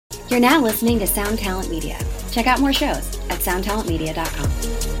You're now listening to Sound Talent Media. Check out more shows at soundtalentmedia.com.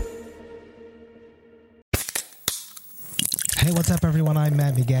 Hey, what's up, everyone? I'm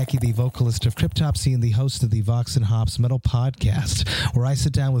Matt McGachy, the vocalist of Cryptopsy and the host of the Vox and Hops Metal Podcast, where I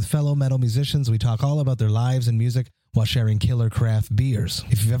sit down with fellow metal musicians. We talk all about their lives and music while sharing killer craft beers.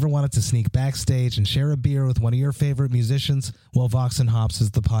 If you've ever wanted to sneak backstage and share a beer with one of your favorite musicians, well, Vox and Hops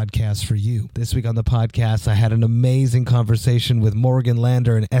is the podcast for you. This week on the podcast, I had an amazing conversation with Morgan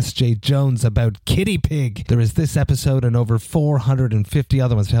Lander and S.J. Jones about Kitty Pig. There is this episode and over 450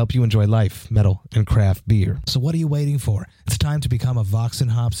 other ones to help you enjoy life, metal, and craft beer. So what are you waiting for? It's time to become a Vox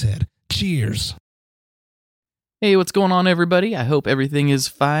and Hops head. Cheers! Hey, what's going on, everybody? I hope everything is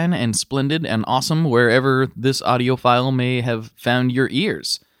fine and splendid and awesome wherever this audio file may have found your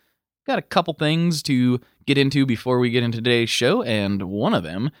ears. Got a couple things to get into before we get into today's show, and one of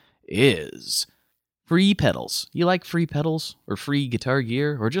them is free pedals. You like free pedals or free guitar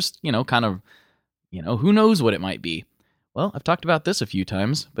gear or just, who knows what it might be? Well, I've talked about this a few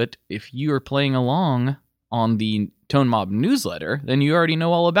times, but if you are playing along on the Tone Mob newsletter, then you already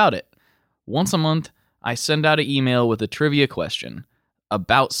know all about it. Once a month, I send out an email with a trivia question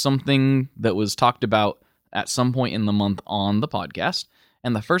about something that was talked about at some point in the month on the podcast,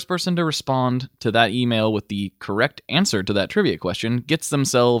 and the first person to respond to that email with the correct answer to that trivia question gets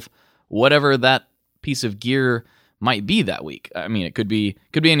themselves whatever that piece of gear might be that week. I mean, it could be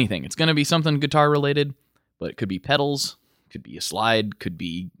anything. It's going to be something guitar related, but it could be pedals, could be a slide, could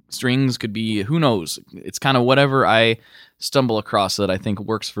be strings, could be, who knows. It's kind of whatever I stumble across that I think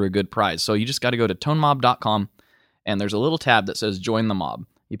works for a good prize. So you just got to go to tonemob.com, and there's a little tab that says join the mob.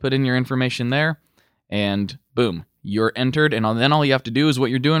 You put in your information there, and boom, you're entered, and then all you have to do is what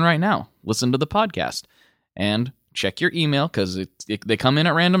you're doing right now. Listen to the podcast and check your email, because they come in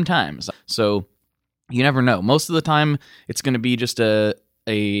at random times. So you never know. Most of the time, it's going to be just a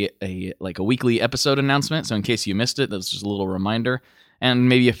weekly episode announcement. So in case you missed it, that's just a little reminder, and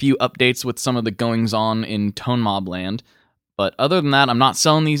maybe a few updates with some of the goings on in Tone Mob land. But other than that, I'm not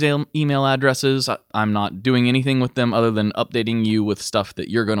selling these email addresses. I'm not doing anything with them other than updating you with stuff that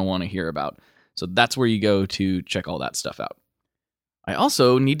you're going to want to hear about. So that's where you go to check all that stuff out. I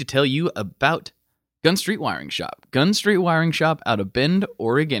also need to tell you about Gun Street Wiring Shop. Gun Street Wiring Shop out of Bend,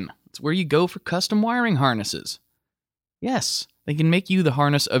 Oregon. It's where you go for custom wiring harnesses. Yes, they can make you the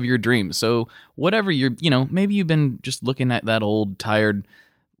harness of your dreams. So whatever maybe you've been just looking at that old tired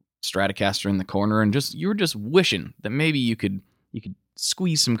Stratocaster in the corner and you're just wishing that maybe you could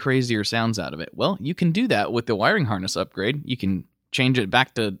squeeze some crazier sounds out of it. Well, you can do that with the wiring harness upgrade. You can change it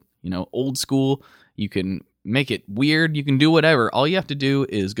back to, old school. You can make it weird. You can do whatever. All you have to do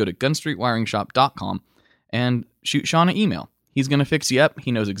is go to gunstreetwiringshop.com and shoot Sean an email. He's going to fix you up.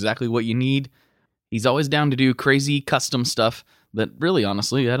 He knows exactly what you need. He's always down to do crazy custom stuff that really,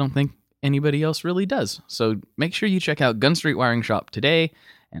 honestly, I don't think anybody else really does. So make sure you check out Gun Street Wiring Shop today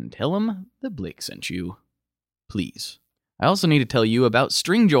and tell him that Blake sent you, please. I also need to tell you about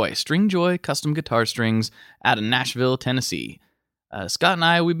Stringjoy. Stringjoy custom guitar strings out of Nashville, Tennessee. Scott and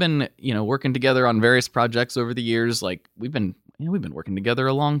I, we've been, working together on various projects over the years. Like we've been working together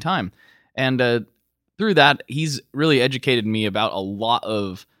a long time, and through that, he's really educated me about a lot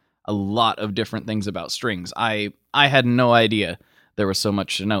of different things about strings. I had no idea there was so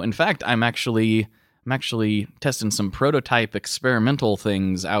much to know. In fact, I'm actually testing some prototype experimental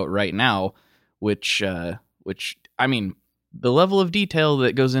things out right now, which I mean, the level of detail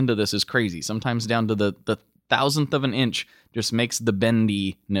that goes into this is crazy. Sometimes down to the thousandth of an inch just makes the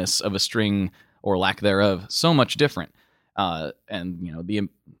bendiness of a string, or lack thereof, so much different. And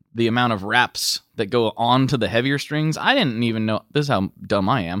the amount of wraps that go on to the heavier strings, I didn't even know. This is how dumb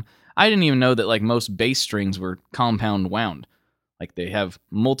I am. I didn't even know that like most bass strings were compound wound. Like they have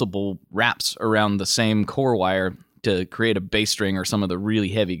multiple wraps around the same core wire to create a bass string or some of the really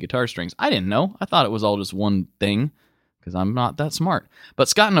heavy guitar strings. I didn't know. I thought it was all just one thing because I'm not that smart. But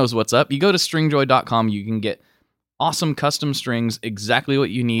Scott knows what's up. You go to stringjoy.com. You can get awesome custom strings, exactly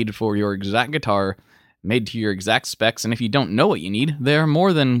what you need for your exact guitar, made to your exact specs. And if you don't know what you need, they're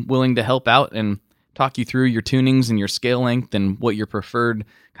more than willing to help out and talk you through your tunings and your scale length and what your preferred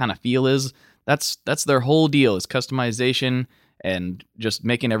kind of feel is. That's their whole deal, is customization and just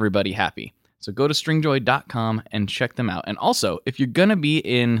making everybody happy. So go to stringjoy.com and check them out. And also, if you're going to be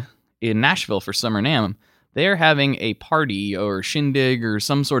in Nashville for Summer NAMM, they're having a party or shindig or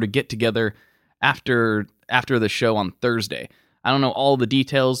some sort of get-together after the show on Thursday. I don't know all the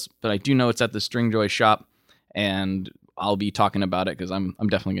details, but I do know it's at the Stringjoy shop, and I'll be talking about it because I'm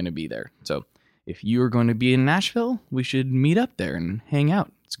definitely going to be there. So if you're going to be in Nashville, we should meet up there and hang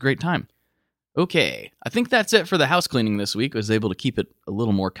out. It's a great time. Okay, I think that's it for the house cleaning this week. I was able to keep it a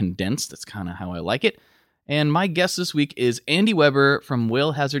little more condensed. That's kind of how I like it. And my guest this week is Andy Weber from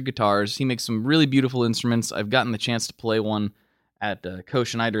Whale Hazard Guitars. He makes some really beautiful instruments. I've gotten the chance to play one at Co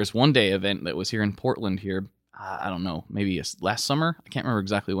Schneider's one day event that was here in Portland here. I don't know, maybe last summer. I can't remember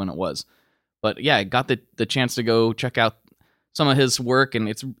exactly when it was. But yeah, I got the chance to go check out some of his work, and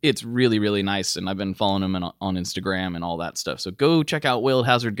it's really, really nice. And I've been following him on Instagram and all that stuff. So go check out Whale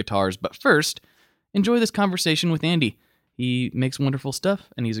Hazard Guitars. But first, enjoy this conversation with Andy. He makes wonderful stuff,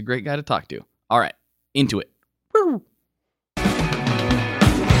 and he's a great guy to talk to. All right, into it. Woo!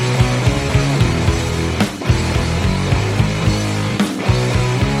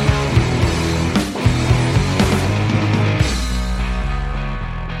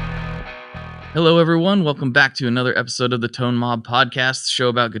 Hello, everyone. Welcome back to another episode of the Tone Mob Podcast, the show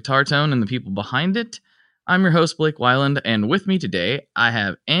about guitar tone and the people behind it. I'm your host, Blake Weiland, and with me today, I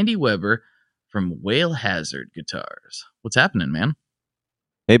have Andy Weber from Whale Hazard Guitars. What's happening, man?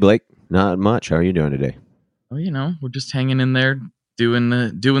 Hey, Blake. Not much. How are you doing today? Oh, we're just hanging in there, doing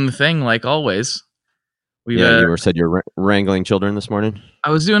the thing like always. You said you're wrangling children this morning. I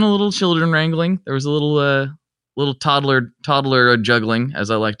was doing a little children wrangling. There was a little toddler juggling, as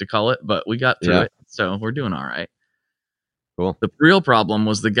I like to call it, but we got through it, so we're doing all right. Cool. The real problem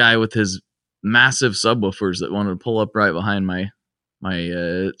was the guy with his massive subwoofers that wanted to pull up right behind my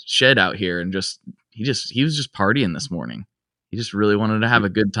shed out here, and he was just partying this morning. He just really wanted to have a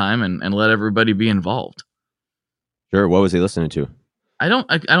good time and let everybody be involved. Sure. What was he listening to? I don't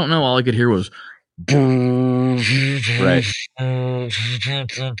know. All I could hear was right.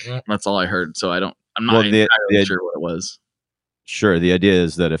 That's all I heard. So I'm not entirely sure what it was. Sure. The idea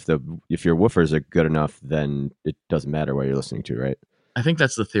is that if your woofers are good enough, then it doesn't matter what you're listening to, right? I think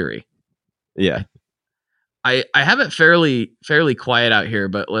that's the theory. Yeah. I have it fairly quiet out here,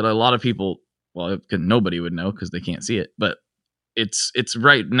 but what a lot of people, well, nobody would know because they can't see it, but it's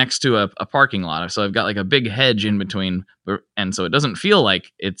right next to a parking lot. So I've got like a big hedge in between, and so it doesn't feel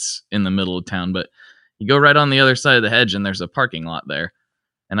like it's in the middle of town, but you go right on the other side of the hedge and there's a parking lot there.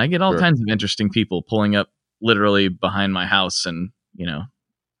 And I get all kinds of interesting people pulling up literally behind my house and,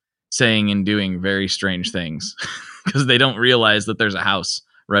 saying and doing very strange things because they don't realize that there's a house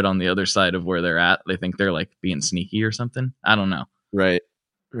right on the other side of where they're at. They think they're like being sneaky or something. I don't know. Right.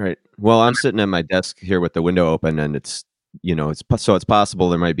 Well, I'm sitting at my desk here with the window open, and it's possible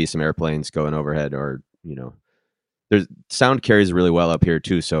there might be some airplanes going overhead, or, there's sound carries really well up here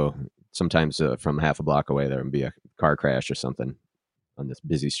too. So sometimes from half a block away, there would be a car crash or something on this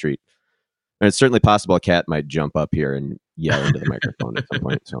busy street. And it's certainly possible a cat might jump up here and yell into the microphone at some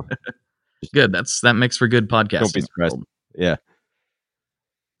point. So good. That makes for good podcasting. Don't be surprised. Yeah.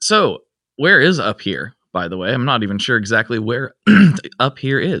 So where is up here, by the way? I'm not even sure exactly where up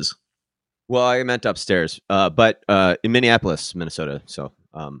here is. Well, I meant upstairs, but in Minneapolis, Minnesota. So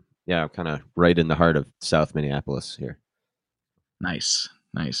I'm kind of right in the heart of South Minneapolis here. Nice.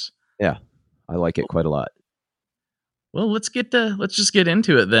 Yeah. I like it quite a lot. Well, let's just get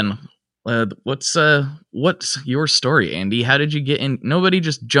into it then. What's your story, Andy? How did you get in? Nobody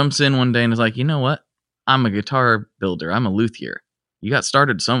just jumps in one day and is like, you know what? I'm a guitar builder. I'm a luthier. You got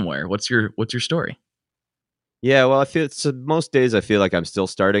started somewhere. What's your story? Yeah, well, I feel most days I feel like I'm still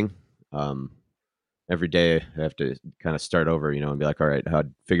starting. Every day I have to kind of start over, and be like, all right,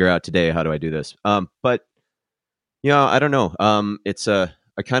 figure out today, how do I do this? But I don't know. I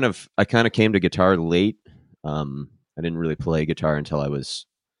kind of came to guitar late. I didn't really play guitar until I was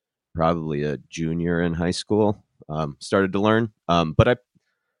probably a junior in high school. Started to learn. But I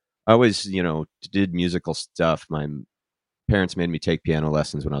always, did musical stuff. My parents made me take piano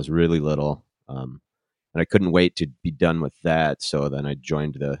lessons when I was really little. And I couldn't wait to be done with that. So then I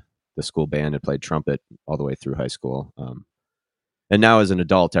joined the school band and played trumpet all the way through high school. And now as an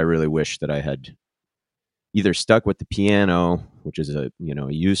adult, I really wish that I had either stuck with the piano, which is a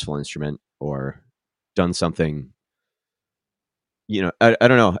useful instrument, or done something, I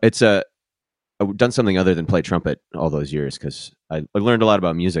don't know. I've done something other than play trumpet all those years, because I learned a lot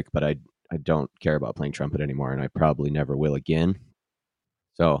about music, but I don't care about playing trumpet anymore, and I probably never will again.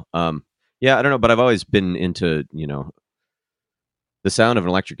 So, I don't know, but I've always been into, the sound of an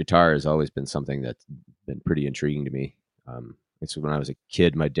electric guitar has always been something that's been pretty intriguing to me. It's when I was a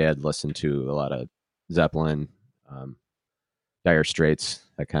kid, my dad listened to a lot of Zeppelin, Dire Straits,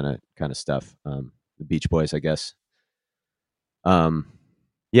 that kind of stuff. The Beach Boys, I guess. I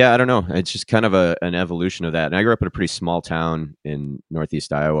don't know. It's just kind of an evolution of that. And I grew up in a pretty small town in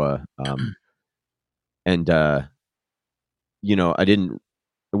Northeast Iowa. It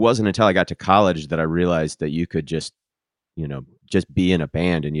wasn't until I got to college that I realized that you could just just be in a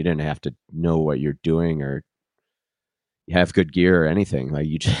band, and you didn't have to know what you're doing or have good gear or anything. Like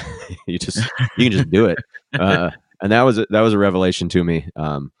you just you can just do it. And that was a revelation to me.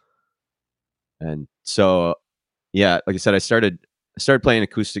 And so, yeah, like I said, I started playing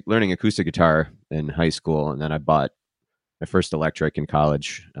learning acoustic guitar in high school, and then I bought my first electric in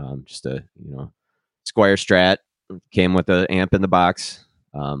college. Just a Squier Strat, came with the amp in the box.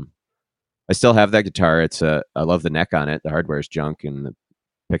 I still have that guitar. I love the neck on it. The hardware is junk, and the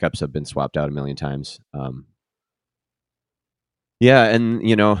pickups have been swapped out a million times. Yeah,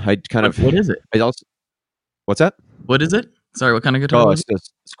 and I kind of. What is it? I also. What's that? What is it? Sorry, what kind of guitar? Oh, it's a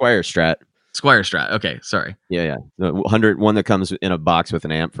Squier Strat. Squier Strat. Okay, sorry. Yeah. The 101 that comes in a box with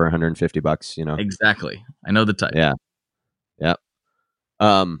an amp for $150. Exactly. I know the type. Yeah.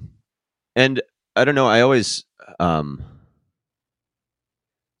 And I don't know. I always kind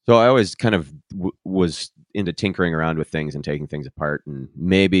of was into tinkering around with things and taking things apart, and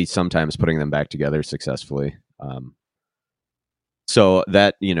maybe sometimes putting them back together successfully. So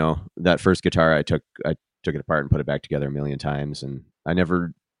that that first guitar, I took it apart and put it back together a million times, and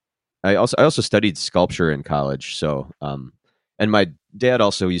I also studied sculpture in college. So and my dad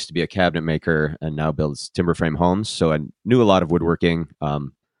also used to be a cabinet maker and now builds timber frame homes. So I knew a lot of woodworking.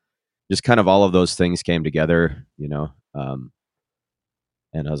 Just kind of all of those things came together, and I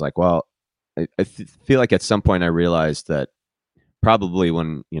was like, well, I feel like at some point I realized that probably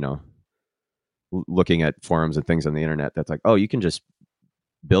when, looking at forums and things on the internet, that's like, oh, you can just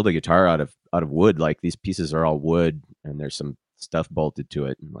build a guitar out of wood. Like these pieces are all wood and there's some stuff bolted to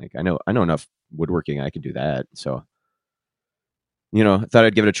it. And like, I know enough woodworking, I can do that. So, I thought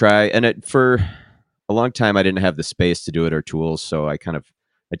I'd give it a try. And for a long time, I didn't have the space to do it or tools. So I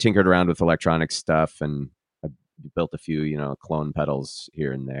tinkered around with electronic stuff, and I built a few, clone pedals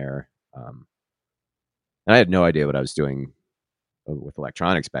here and there. And I had no idea what I was doing with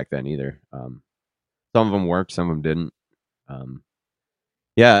electronics back then either. Some of them worked, some of them didn't.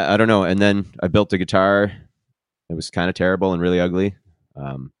 Yeah, I don't know. And then I built a guitar. It was kind of terrible and really ugly.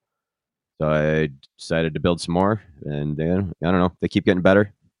 So I decided to build some more, and I don't know. They keep getting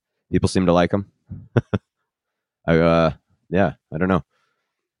better. People seem to like them. I don't know.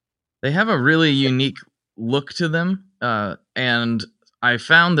 They have a really unique look to them, and I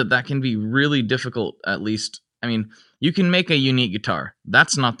found that can be really difficult. At least, I mean, you can make a unique guitar.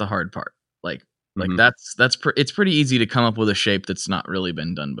 That's not the hard part. Like it's pretty easy to come up with a shape that's not really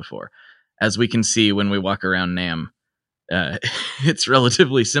been done before. As we can see when we walk around NAMM, it's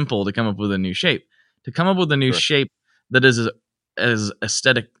relatively simple to come up with a new shape. To come up with a new shape that is as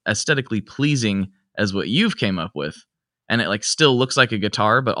aesthetically pleasing as what you've came up with, and it like still looks like a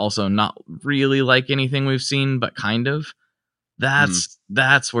guitar, but also not really like anything we've seen, but kind of.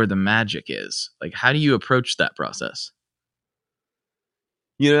 That's where the magic is. Like, how do you approach that process?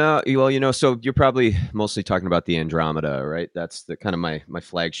 So you're probably mostly talking about the Andromeda, right? That's the kind of my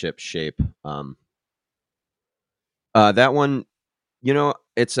flagship shape. That one,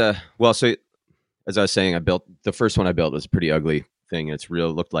 it's so as I was saying, the first one I built was a pretty ugly thing.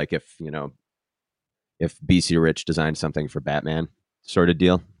 Looked like if BC Rich designed something for Batman sort of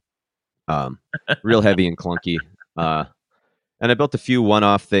deal. Real heavy and clunky. And I built a few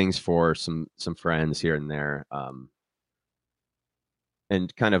one-off things for some friends here and there.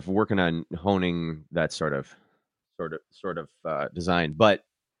 And kind of working on honing that sort of design. But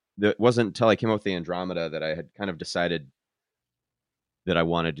it wasn't until I came up with the Andromeda that I had kind of decided that I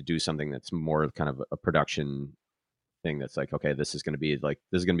wanted to do something that's more kind of a production thing. That's like, okay, this is going to be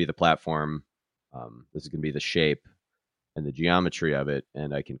the platform. This is going to be the shape and the geometry of it.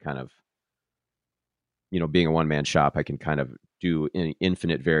 And I can kind of, being a one-man shop, I can kind of do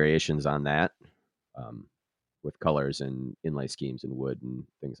infinite variations on that. With colors and inlay schemes and wood and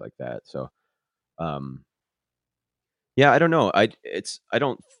things like that. So, yeah, I don't know.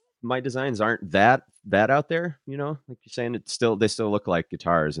 My designs aren't that out there, like you're saying. They still look like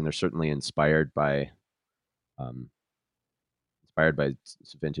guitars, and they're certainly inspired by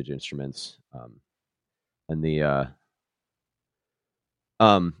vintage instruments. And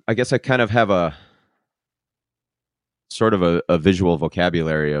I guess I kind of have a sort of a visual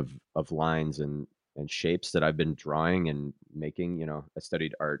vocabulary of lines and shapes that I've been drawing and making. I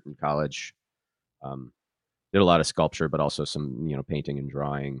studied art in college, did a lot of sculpture, but also some, painting and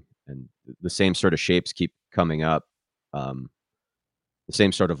drawing, and the same sort of shapes keep coming up. The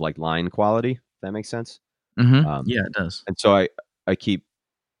same sort of like line quality, if that makes sense. Mm-hmm. Yeah, it does. And so I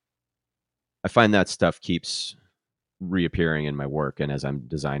find that stuff keeps reappearing in my work. And as I'm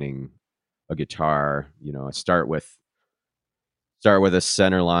designing a guitar, I start with a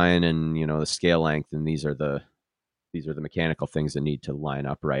center line and, the scale length. And these are the these are the mechanical things that need to line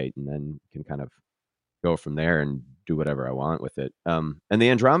up right, and then can kind of go from there and do whatever I want with it. And the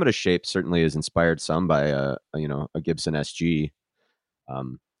Andromeda shape certainly is inspired some by a Gibson SG.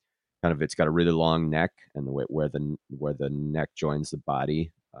 Kind of, it's got a really long neck, and the way where the neck joins the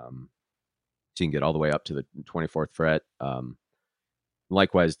body, so you can get all the way up to the 24th fret.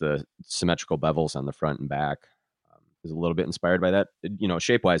 Likewise, the symmetrical bevels on the front and back is a little bit inspired by that.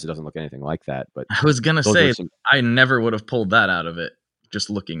 Shape wise, it doesn't look anything like that. But I was gonna say, I never would have pulled that out of it just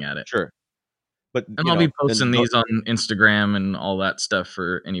looking at it. Sure. But and I'll be posting these on Instagram and all that stuff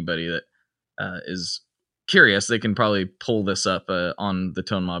for anybody that is curious. They can probably pull this up on the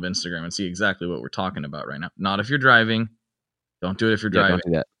Tone Mob Instagram and see exactly what we're talking about right now. Not if you're driving. Don't do it if you're driving.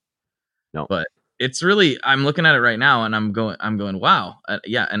 Don't do that. No. But it's really, I'm looking at it right now and I'm going, wow.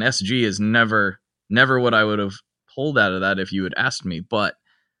 Yeah, an SG is never what I would have pulled out of that if you had asked me. But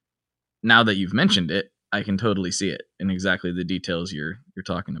now that you've mentioned it, I can totally see it in exactly the details you're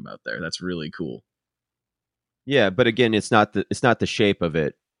talking about there. That's really cool. Yeah, but again, it's not the shape of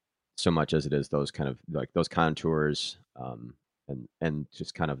it so much as it is those kind of like those contours, and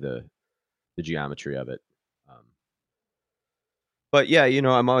just kind of the geometry of it. But yeah,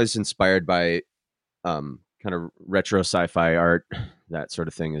 I'm always inspired by kind of retro sci-fi art. That sort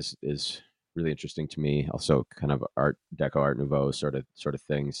of thing is really interesting to me. Also, kind of Art Deco, Art Nouveau sort of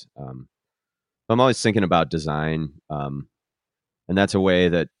things. I'm always thinking about design, and that's a way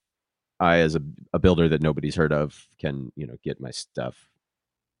that I, as a builder that nobody's heard of, can get my stuff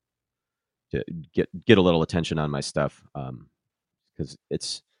to get a little attention on my stuff, because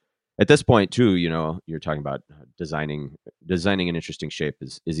it's at this point too. You're talking about designing an interesting shape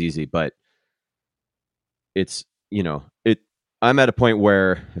is easy, but it's I'm at a point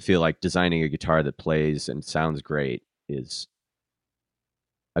where I feel like designing a guitar that plays and sounds great is,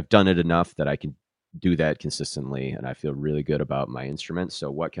 I've done it enough that I can do that consistently, and I feel really good about my instruments.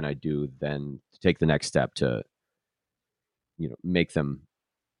 So what can I do then to take the next step to make them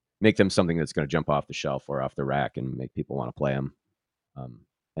something that's going to jump off the shelf or off the rack and make people want to play them?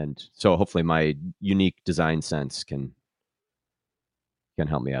 And so hopefully my unique design sense can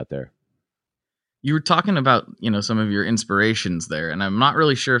help me out there. You were talking about some of your inspirations there, and I'm not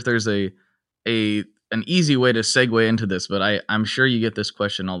really sure if there's an easy way to segue into this, but I'm sure you get this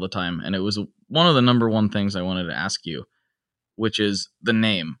question all the time, and it was one of the number one things I wanted to ask you, which is the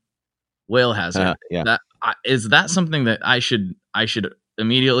name Whale Hazard. Yeah. Is that something that I should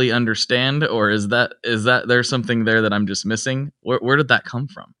immediately understand, or is that there's something there that I'm just missing? Where did that come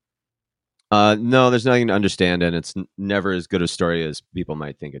from? No, there's nothing to understand, and it's never as good a story as people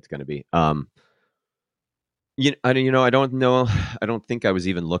might think it's going to be. I don't know. I don't think I was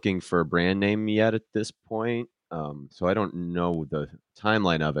even looking for a brand name yet at this point. So I don't know the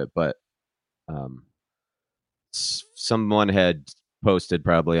timeline of it, but someone had posted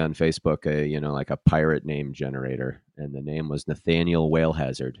probably on Facebook like a pirate name generator, and the name was Nathaniel Whale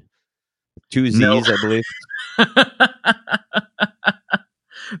Hazard. 2 Z's, no. I believe.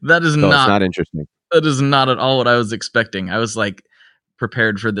 That is so not. It's not interesting. That is not at all what I was expecting. I was like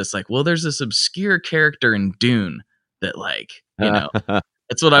prepared for this. Like, well, there's this obscure character in Dune that,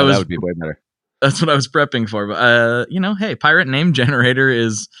 it's what I was. That would be way better. That's what I was prepping for. But hey, pirate name generator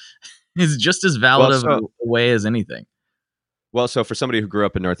is just as valid of a way as anything. Well, so for somebody who grew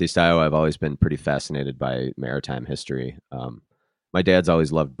up in Northeast Iowa, I've always been pretty fascinated by maritime history. My dad's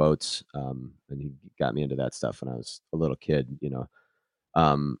always loved boats, and he got me into that stuff when I was a little kid,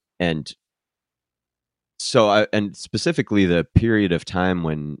 and so and specifically the period of time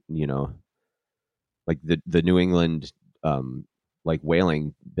when, like the New England, like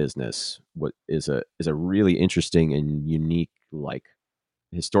whaling business is a really interesting and unique, like,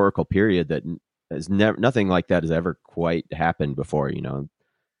 historical period that has nothing like that has ever quite happened before.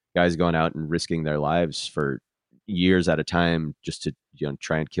 Guys going out and risking their lives for years at a time just to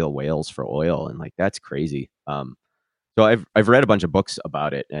try and kill whales for oil, and like that's crazy. So I've read a bunch of books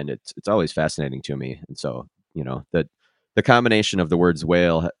about it, and it's always fascinating to me. And so that the combination of the words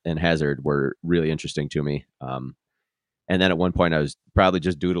whale and hazard were really interesting to me. And then at one point I was probably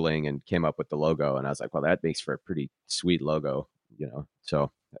just doodling and came up with the logo, and I was like, well, that makes for a pretty sweet logo,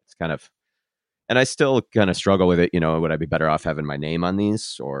 so that's kind of, and I still kind of struggle with it. Would I be better off having my name on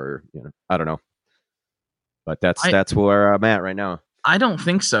these, or, I don't know, but that's where I'm at right now. I don't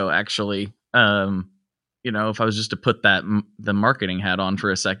think so, actually. If I was just to put the marketing hat on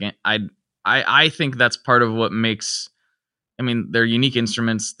for a second, I think that's part of what makes, they're unique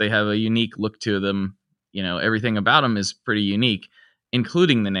instruments. They have a unique look to them. Everything about them is pretty unique,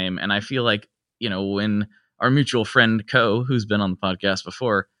 including the name. And I feel like, when our mutual friend Co, who's been on the podcast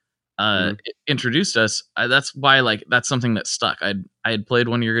before, Mhm. introduced us. That's why, like, that's something that stuck. I had played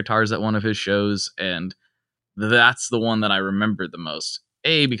one of your guitars at one of his shows, and that's the one that I remembered the most.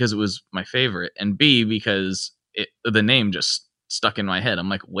 A, because it was my favorite, and B, because the name just stuck in my head. I'm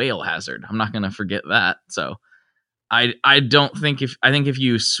like, Whale Hazard. I'm not gonna forget that. So I don't think I think if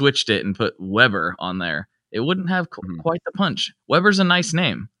you switched it and put Weber on there, it wouldn't have Mhm. quite the punch. Weber's a nice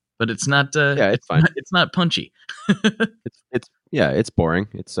name, but it's not Yeah, it's fine. it's not punchy. It's boring.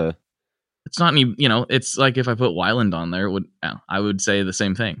 It's not any, it's like if I put Wyland on there, I would say the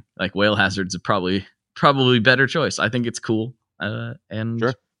same thing. Like Whale Hazard's probably better choice. I think it's cool, and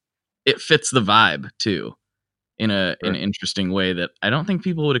Sure. it fits the vibe too in an Sure. interesting way that I don't think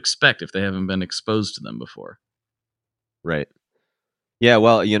people would expect if they haven't been exposed to them before. Right. Yeah,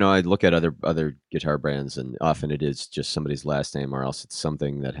 well, I look at other guitar brands, and often it is just somebody's last name, or else it's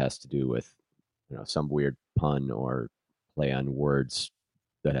something that has to do with, some weird pun or play on words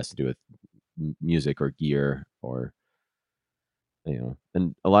that has to do with music or gear, or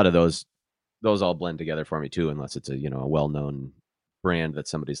and a lot of those all blend together for me too, unless it's a well-known brand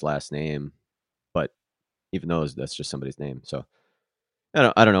that's somebody's last name. But even those, that's just somebody's name. So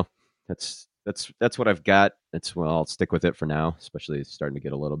I don't know. That's what I've got. I'll stick with it for now, especially it's starting to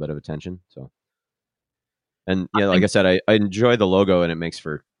get a little bit of attention. So, and I yeah, like think I said, I enjoy the logo, and it makes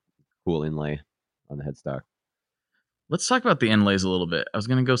for cool inlay on the headstock. Let's talk about the inlays a little bit. I was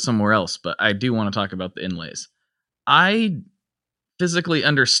going to go somewhere else, but I do want to talk about the inlays. I physically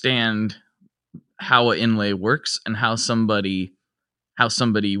understand how an inlay works and how somebody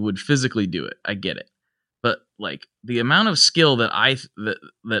would physically do it. I get it. But like the amount of skill that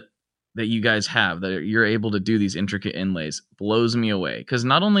that you guys have, that you're able to do these intricate inlays, blows me away. Cuz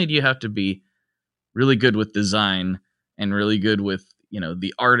not only do you have to be really good with design and really good with,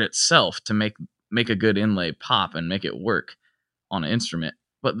 the art itself to make a good inlay pop and make it work on an instrument,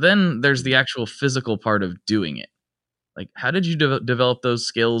 but then there's the actual physical part of doing it. Like, how did you develop those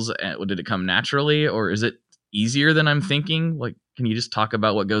skills? Did it come naturally, or is it easier than I'm thinking? Like, can you just talk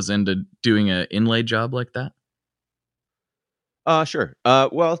about what goes into doing an inlay job like that? Sure.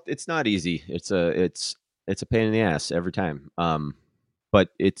 Well, it's not easy. It's a pain in the ass every time. But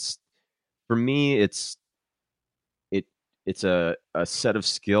for me, it it's a set of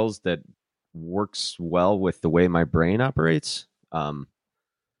skills that works well with the way my brain operates. I'm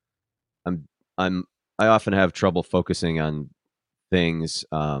I'm I often have trouble focusing on things,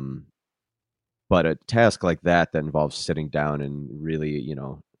 but a task like that involves sitting down and really,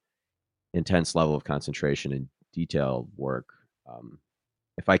 intense level of concentration and detail work. Um,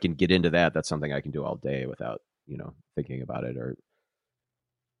 if I can get into that, that's something I can do all day without, thinking about it,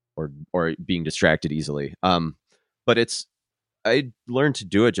 or being distracted easily. But I learned to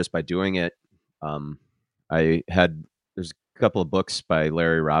do it just by doing it. Um, there's a couple of books by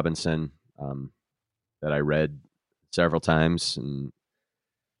Larry Robinson, that I read several times, and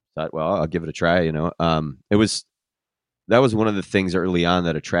thought, well, I'll give it a try. That was one of the things early on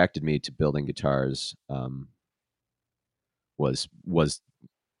that attracted me to building guitars. Was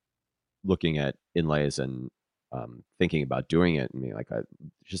looking at inlays and, thinking about doing it, and like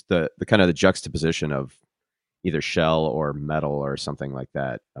just the kind of the juxtaposition of either shell or metal or something like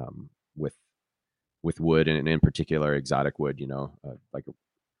that, with wood, and in particular exotic wood. Like a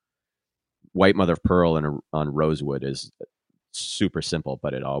white mother of pearl on rosewood is super simple,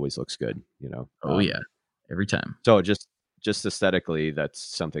 but it always looks good. Oh yeah, every time. So just aesthetically, that's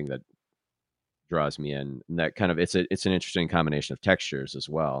something that draws me in. And that kind of it's an interesting combination of textures as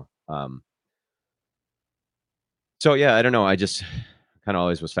well. So yeah, I don't know. I just kind of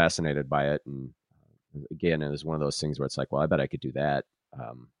always was fascinated by it, and again, it was one of those things where it's like, well, I bet I could do that.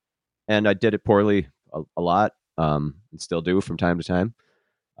 And I did it poorly a lot, and still do from time to time.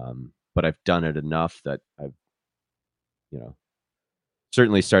 But I've done it enough that I've,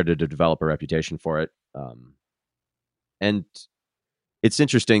 certainly started to develop a reputation for it. And it's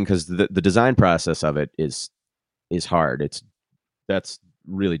interesting because the design process of it is hard. That's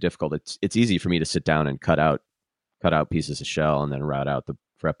really difficult. It's easy for me to sit down and cut out pieces of shell and then route out the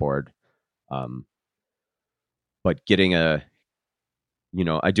fretboard. But getting I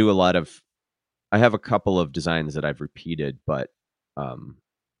have a couple of designs that I've repeated, but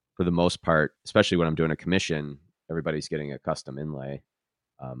for the most part, especially when I'm doing a commission, everybody's getting a custom inlay,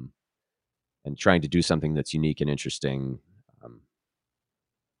 and trying to do something that's unique and interesting.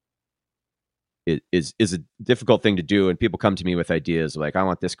 It is a difficult thing to do, and people come to me with ideas like, I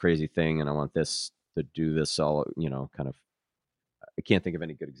want this crazy thing, and I want this to do this all, kind of. I can't think of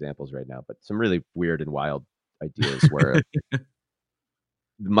any good examples right now, but some really weird and wild ideas where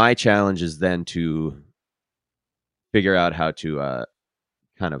my challenge is then to figure out how to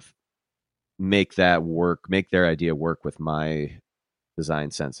kind of make that work, make their idea work with my design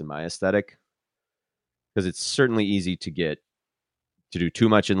sense and my aesthetic. Because it's certainly easy to do too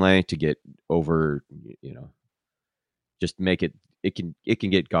much inlay, to get over, just make it can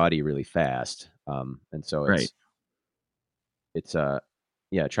get gaudy really fast. And so Right. it's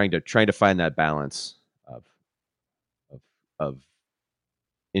trying to find that balance of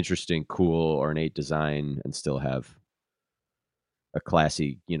interesting, cool, ornate design and still have a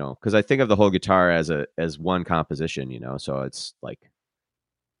classy, because I think of the whole guitar as one composition, so it's like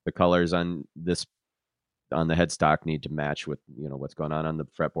the colors on the headstock need to match with what's going on the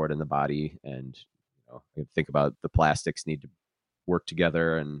fretboard and the body, and I think about the plastics need to work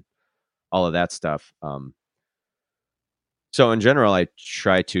together and all of that stuff. So in general, I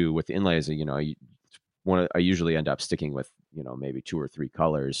try to, with inlays, I usually end up sticking with maybe 2 or 3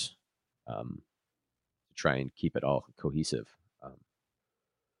 colors to try and keep it all cohesive.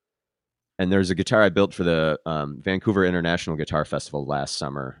 And there's a guitar I built for the Vancouver International Guitar Festival last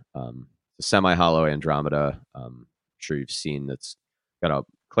summer. The semi-hollow Andromeda. I'm sure you've seen. That's got a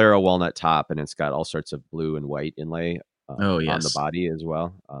Claro walnut top, and it's got all sorts of blue and white inlay on the body as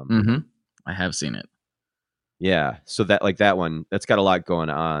well. I have seen it. Yeah, so that one, that's got a lot going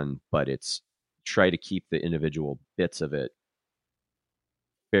on, but it's try to keep the individual bits of it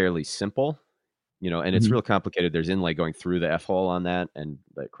fairly simple. And it's real complicated. There's inlay going through the F-hole on that, and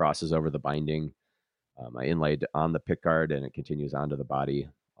that crosses over the binding. I inlaid on the pickguard, and it continues onto the body,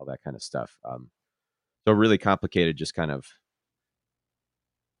 all that kind of stuff. So really complicated, just kind of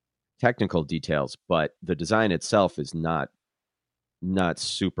technical details, but the design itself is not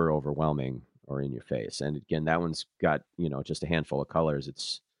super overwhelming or in your face. And again, that one's got, just a handful of colors.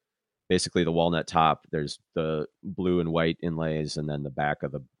 It's basically the walnut top. There's the blue and white inlays, and then the back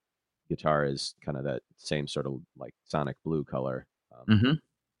of the guitar is kind of that same sort of like sonic blue color.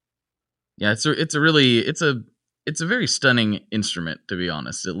 Yeah, it's a very stunning instrument, to be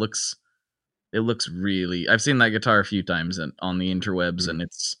honest. It looks really. I've seen that guitar a few times on the interwebs, and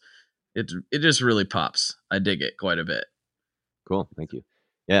it just really pops. I dig it quite a bit. Cool, thank you.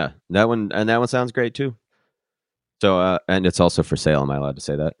 Yeah, that one sounds great too. So, and it's also for sale. Am I allowed to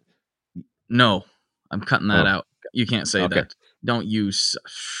say that? No, I'm cutting that out. You can't say that. Don't use.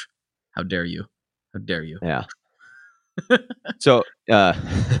 How dare you? How dare you? Yeah. So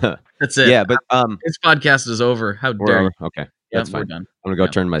that's it. Yeah, but this podcast is over. How dare you? Okay, that's fine. We're done. I'm gonna go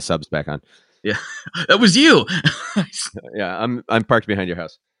turn my subs back on. Yeah, that was you. Yeah, I'm parked behind your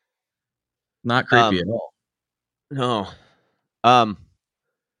house. Not creepy at all. No.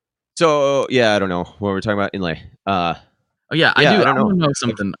 So yeah, I don't know what we're talking about. Inlay. Oh yeah, I do. I want to know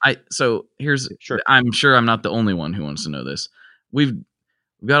something. Sure. I'm sure I'm not the only one who wants to know this. We've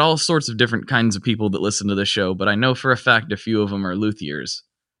got all sorts of different kinds of people that listen to the show, but I know for a fact a few of them are luthiers.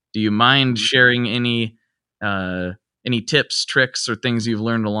 Do you mind sharing any tips, tricks, or things you've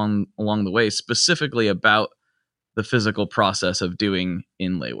learned along the way, specifically about the physical process of doing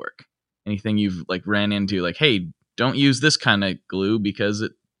inlay work? Anything you've ran into, hey, don't use this kind of glue because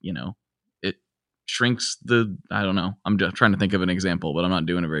it shrinks the. I don't know. I'm just trying to think of an example, but I'm not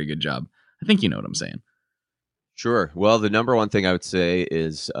doing a very good job. I think you know what I'm saying. Sure. Well, the number one thing I would say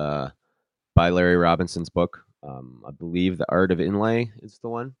is by Larry Robinson's book. I believe The Art of Inlay is the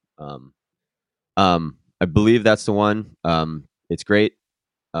one. I believe that's the one. It's great.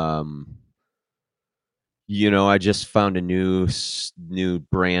 I just found a new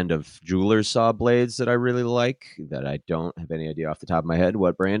brand of jeweler's saw blades that I really like, that I don't have any idea off the top of my head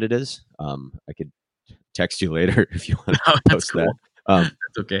what brand it is. I could text you later if you want to post cool. that.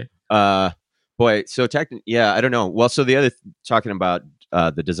 That's okay. Boy, so yeah, I don't know. Well, so the other talking about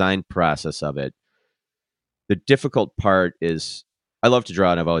the design process of it, the difficult part is I love to draw,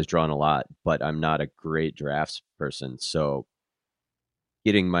 and I've always drawn a lot, but I'm not a great drafts person. So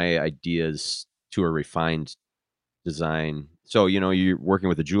getting my ideas to a refined design. So, you're working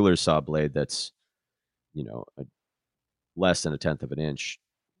with a jeweler's saw blade that's, less than 1/10 of an inch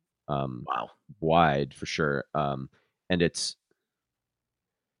wide for sure. And it's,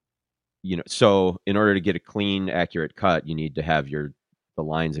 so in order to get a clean, accurate cut, you need to have the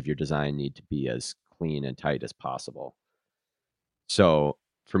lines of your design need to be as clean and tight as possible. So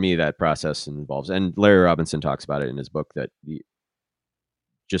for me, that process involves, and Larry Robinson talks about it in his book, that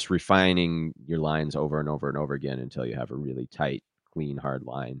just refining your lines over and over and over again until you have a really tight, clean, hard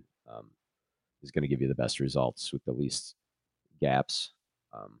line is going to give you the best results with the least gaps.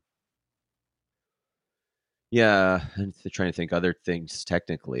 Yeah, and trying to think other things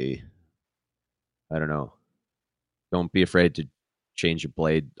technically. I don't know. Don't be afraid to change your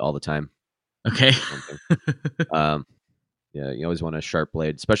blade all the time. Okay. Yeah, you always want a sharp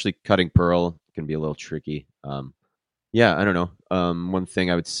blade, especially cutting pearl can be a little tricky. Yeah, I don't know. One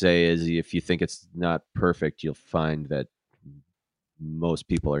thing I would say is if you think it's not perfect, you'll find that most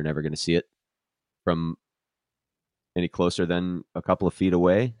people are never going to see it from any closer than a couple of feet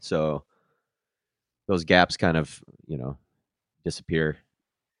away. So those gaps kind of, disappear.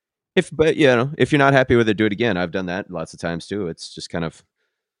 But if you're not happy with it, do it again. I've done that lots of times too. It's just kind of,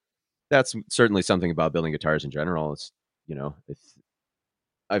 that's certainly something about building guitars in general. It's, it's,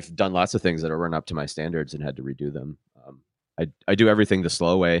 I've done lots of things that weren't up to my standards and had to redo them. I do everything the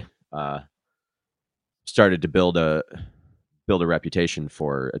slow way. Started to build a reputation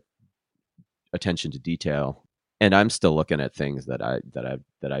for attention to detail, and I'm still looking at things that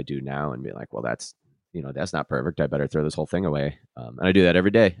I do now and be like, well, that's not perfect. I better throw this whole thing away. And I do that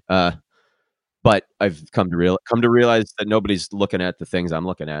every day. But I've come to realize that nobody's looking at the things I'm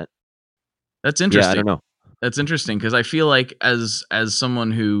looking at. That's interesting. Yeah, I don't know. That's interesting because I feel like as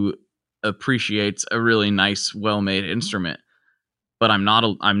someone who appreciates a really nice, well-made instrument, but I'm not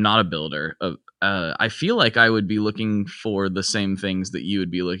a builder. I feel like I would be looking for the same things that you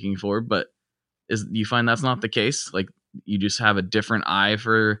would be looking for, but do you find that's not the case? Like you just have a different eye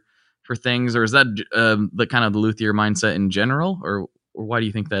for things, or is that the kind of the luthier mindset in general, or why do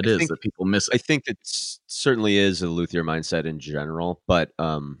you think that that people miss it? I think it certainly is a luthier mindset in general, but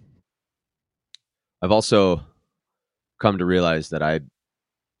I've also come to realize that I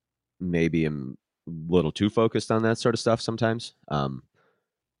maybe am a little too focused on that sort of stuff sometimes.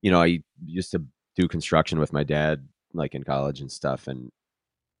 I used to do construction with my dad, like in college and stuff, and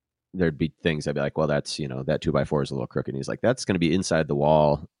there'd be things I'd be like, well, that's, that 2x4 is a little crooked. And he's like, that's going to be inside the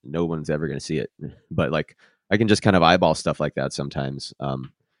wall. No one's ever going to see it. But like, I can just kind of eyeball stuff like that sometimes. And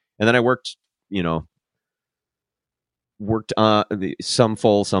then I worked some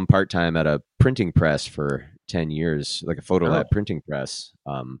full, some part-time at a printing press for 10 years, like a Photolab printing press.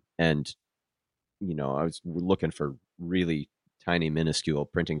 And, I was looking for really tiny, minuscule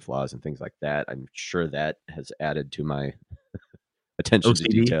printing flaws and things like that. I'm sure that has added to my attention to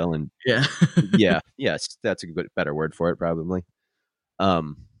detail. And yes, that's a better word for it, probably.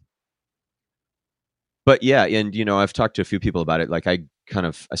 But yeah, and I've talked to a few people about it. Like I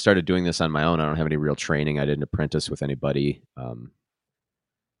started doing this on my own. I don't have any real training. I didn't apprentice with anybody.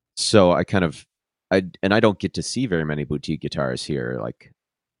 So I don't get to see very many boutique guitars here. Like,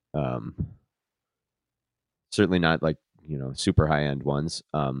 certainly not like, super high end ones.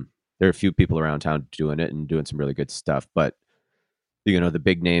 There are a few people around town doing it and doing some really good stuff, but the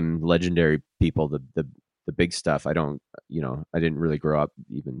big name legendary people, the big stuff, I didn't really grow up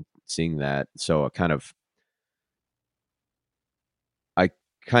even seeing that. So I kind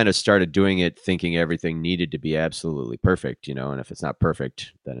of started doing it thinking everything needed to be absolutely perfect, and if it's not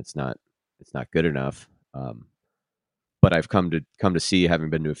perfect, then it's not good enough. But I've come to see, having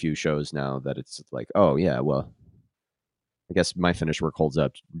been to a few shows now, that it's like, oh yeah, well, I guess my finished work holds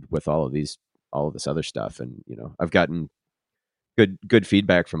up with all of this other stuff. And, I've gotten good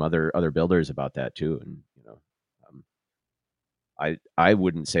feedback from other builders about that too. And, I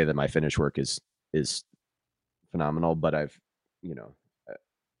wouldn't say that my finished work is phenomenal, but I've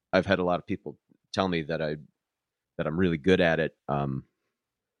had a lot of people tell me that I'm really good at it. And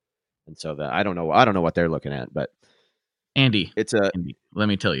so that I don't know what they're looking at, but Andy, let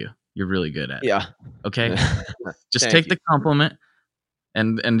me tell you, you're really good at it. Yeah. Okay. Just take the compliment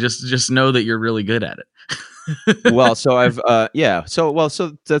and just know that you're really good at it. Well, so I've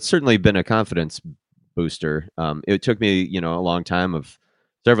so that's certainly been a confidence booster. It took me, a long time of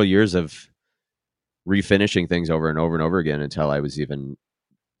several years of refinishing things over and over and over again until I was even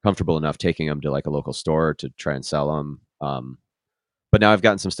comfortable enough taking them to like a local store to try and sell them. But now I've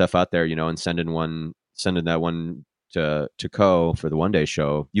gotten some stuff out there, and sending that one to Co for the one day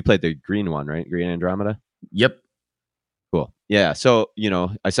show. You played the green one, right? Green Andromeda? Yep. Cool. Yeah. So,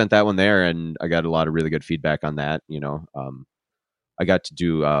 I sent that one there and I got a lot of really good feedback on that. I got to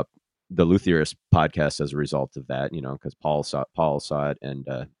do the Luthierist podcast as a result of that, because Paul saw it and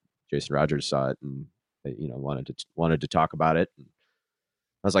Jason Rogers saw it and wanted to talk about it. And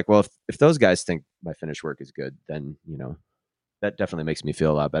I was like, well, if those guys think my finished work is good, then, that definitely makes me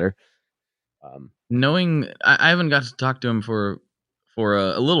feel a lot better. Knowing I haven't got to talk to him for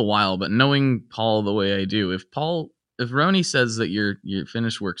a little while, but knowing Paul the way I do, if Ronnie says that your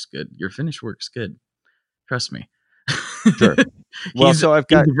finished work's good, your finished work's good. Trust me. Sure. Well, he's a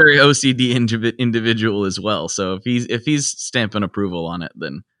very OCD individual as well. So if he's stamping approval on it,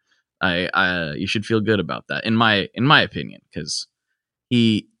 then you should feel good about that. In my opinion, because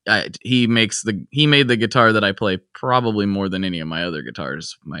he made the guitar that I play probably more than any of my other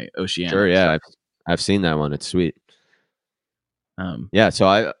guitars, my Oceanic. Sure, yeah, I've seen that one. It's sweet. Yeah,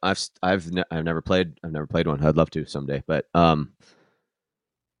 so I've never played one. I'd love to someday, but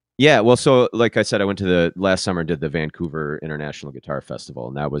yeah. Well, so like I said, I went to the last summer and did the Vancouver International Guitar Festival,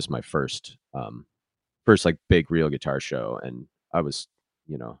 and that was my first like big real guitar show, and I was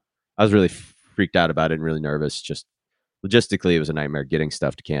I was really freaked out about it and really nervous. Just logistically, it was a nightmare getting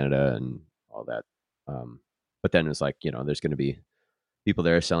stuff to Canada and all that. But then it was like there's going to be people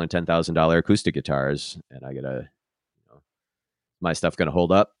there selling $10,000 acoustic guitars, and I gotta my stuff going to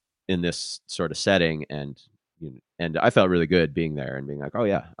hold up in this sort of setting, and I felt really good being there and being like, oh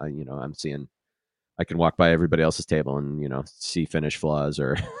yeah, I'm seeing, I can walk by everybody else's table and see finish flaws,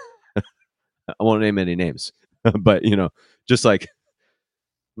 or I won't name any names, but just like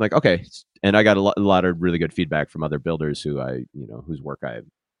okay, and I got a lot of really good feedback from other builders who whose work I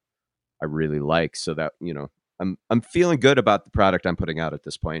really like, so that I'm feeling good about the product I'm putting out at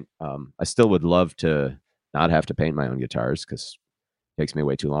this point. I still would love to not have to paint my own guitars because takes me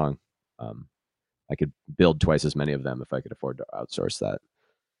way too long. I could build twice as many of them if I could afford to outsource that.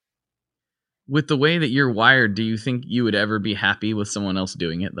 With the way that you're wired, do you think you would ever be happy with someone else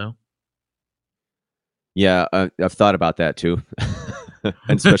doing it, though? Yeah, I've thought about that too, and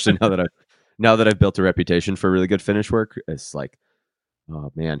especially now that I've built a reputation for really good finish work, it's like,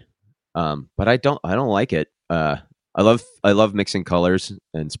 oh man. But I don't like it. I love mixing colors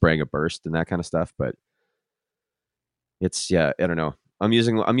and spraying a burst and that kind of stuff, but it's, I don't know. I'm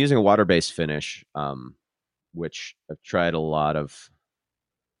using a water-based finish, which I've tried a lot of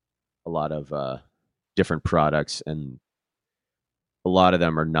different products, and a lot of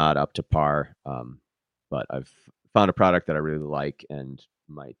them are not up to par. But I've found a product that I really like, and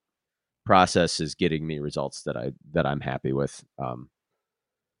my process is getting me results that I'm happy with.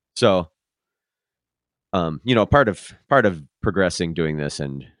 So, part of progressing doing this,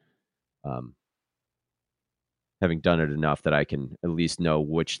 and having done it enough that I can at least know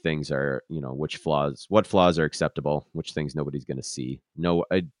which things are, what flaws are acceptable, which things nobody's going to see.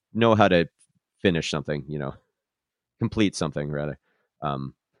 I know how to finish something, complete something rather.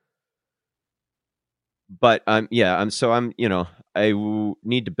 But I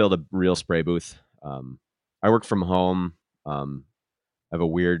need to build a real spray booth. I work from home. I have a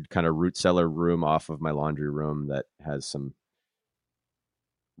weird kind of root cellar room off of my laundry room that has some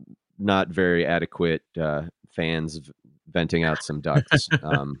not very adequate fans venting out some ducts.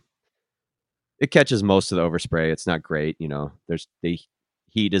 It catches most of the overspray. It's not great. There's the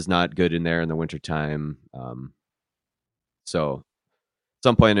heat is not good in there in the wintertime. So at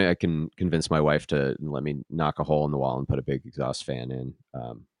some point I can convince my wife to let me knock a hole in the wall and put a big exhaust fan in.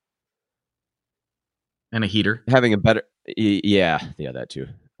 And a heater. Having a better, yeah, that too.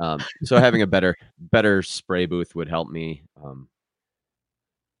 So having a better spray booth would help me.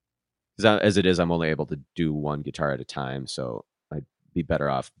 Because as it is, I'm only able to do one guitar at a time, so I'd be better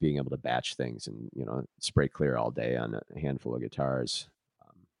off being able to batch things and spray clear all day on a handful of guitars,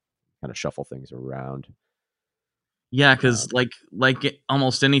 kind of shuffle things around. Yeah, because like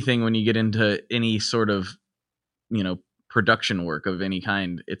almost anything, when you get into any sort of production work of any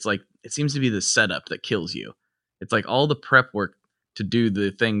kind, it's like it seems to be the setup that kills you. It's like all the prep work to do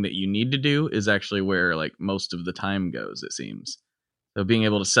the thing that you need to do is actually where like most of the time goes, it seems. So being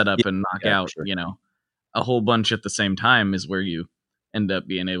able to set up and knock out, sure. A whole bunch at the same time is where you end up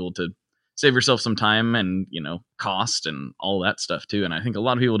being able to save yourself some time and, cost and all that stuff too. And I think a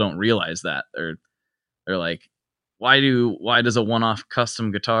lot of people don't realize that. They're like, why does a one-off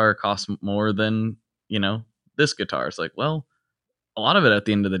custom guitar cost more than, this guitar? It's like, well, a lot of it at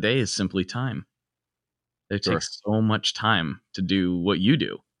the end of the day is simply time. It takes so much time to do what you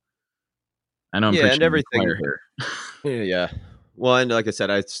do. I know I'm preaching everything here. Yeah. Well, and like I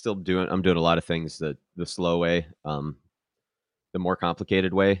said, I'm doing a lot of things the slow way, the more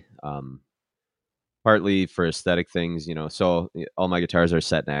complicated way, partly for aesthetic things, so all my guitars are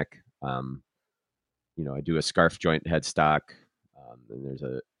set neck. I do a scarf joint headstock, and there's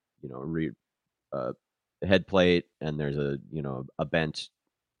a head plate, and there's a bent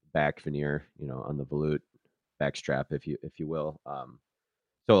back veneer, on the volute back strap, if you will.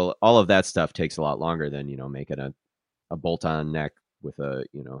 So all of that stuff takes a lot longer than making a bolt-on neck with a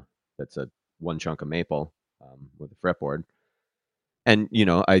that's a one chunk of maple with a fretboard. And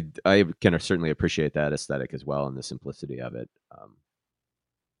I can certainly appreciate that aesthetic as well and the simplicity of it.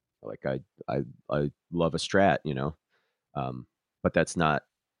 Like I love a Strat, but that's not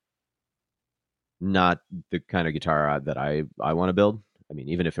the kind of guitar that I want to build. I mean,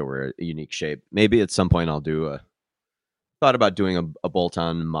 even if it were a unique shape, maybe at some point I'll thought about doing a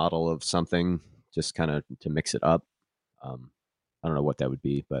bolt-on model of something, just kind of to mix it up. I don't know what that would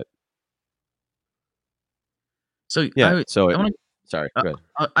be, but so yeah. I want Sorry, go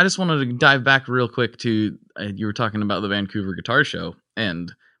ahead. I just wanted to dive back real quick to you were talking about the Vancouver Guitar Show,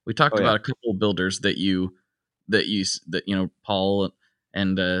 and we talked about a couple of builders that you know, Paul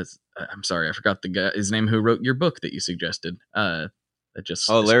and I'm sorry, I forgot the guy his name who wrote your book that you suggested. That just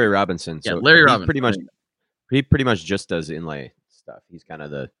Larry Robinson. Yeah, So Larry Robinson. He pretty much just does inlay stuff. He's kind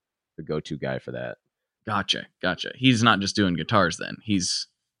of the go-to guy for that. Gotcha. He's not just doing guitars then. He's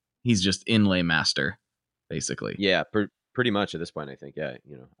just inlay master, basically. Yeah, pretty much at this point, I think. Yeah,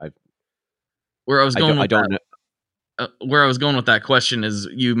 you know, where I was going with that question is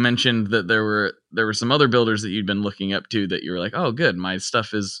you mentioned that there were some other builders that you'd been looking up to that you were like, oh, good, my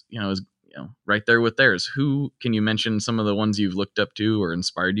stuff is right there with theirs. Who can you mention some of the ones you've looked up to or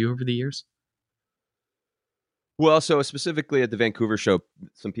inspired you over the years? Well, so specifically at the Vancouver show,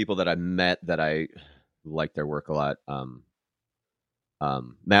 some people that I met that I like their work a lot.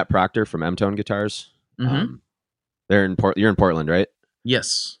 Matt Proctor from M-Tone Guitars. Mm-hmm. They're in You're in Portland, right?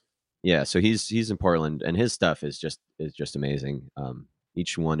 Yes. Yeah, so he's in Portland, and his stuff is just amazing.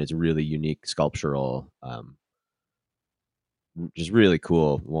 Each one is really unique, sculptural, just really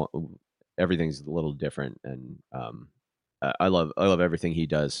cool. Everything's a little different, and I love everything he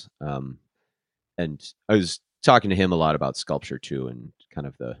does. And I was talking to him a lot about sculpture too, and kind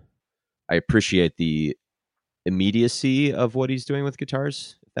of I appreciate the immediacy of what he's doing with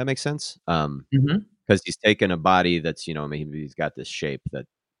guitars, if that makes sense. Because he's taken a body that's, maybe he's got this shape that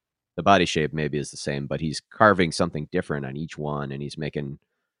the body shape maybe is the same, but he's carving something different on each one, and he's making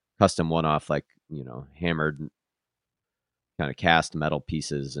custom one-off, like, hammered kind of cast metal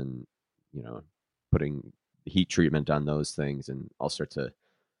pieces, and, putting heat treatment on those things and all sorts of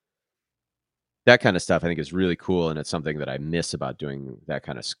that kind of stuff. I think is really cool, and it's something that I miss about doing that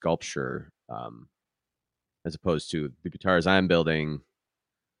kind of sculpture, as opposed to the guitars I'm building.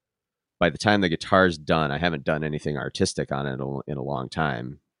 By the time the guitar's done, I haven't done anything artistic on it in a long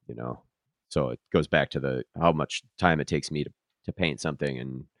time, so it goes back to how much time it takes me to paint something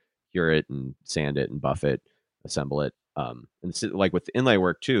and cure it and sand it and buff it, assemble it. And like with inlay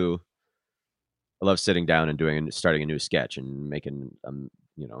work too, I love sitting down and starting a new sketch and making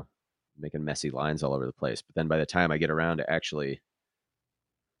making messy lines all over the place. But then by the time I get around to actually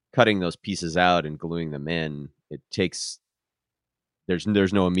cutting those pieces out and gluing them in,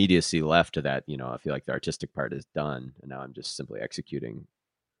 there's no immediacy left to that. I feel like the artistic part is done, and now I'm just simply executing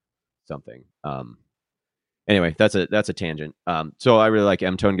something. Anyway, that's a tangent. So I really like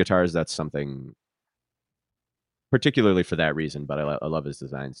M-Tone Guitars. That's something particularly for that reason, but I love his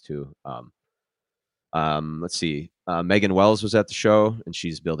designs too. Let's see. Megan Wells was at the show, and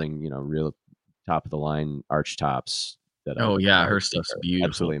she's building, real top of the line arch tops. Her stuff's beautiful,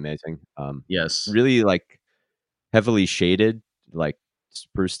 absolutely amazing. Yes, really like heavily shaded, like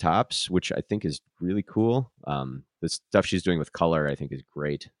spruce tops, which I think is really cool. The stuff she's doing with color, I think, is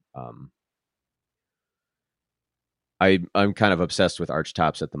great. I'm kind of obsessed with arch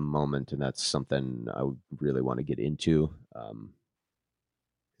tops at the moment, and that's something I would really want to get into.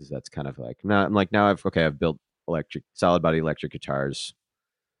 Because that's kind of like now I've built solid body electric guitars.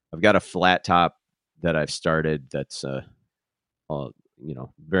 I've got a flat top that I've started that's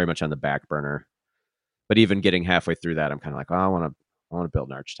very much on the back burner. But even getting halfway through that, I'm kind of like, I want to build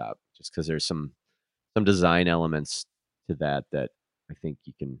an arch top, just because there's some design elements to that I think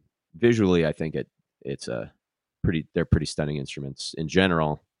you can visually. I think they're pretty stunning instruments in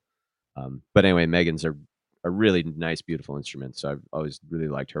general. But anyway, Megan's are really nice, beautiful instruments. So I've always really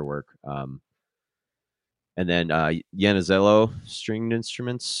liked her work. And then Yanizello stringed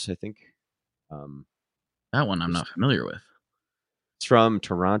instruments, I think. That one I'm not familiar with. It's from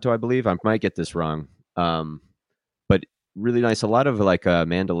Toronto, I believe. I might get this wrong. But really nice. A lot of like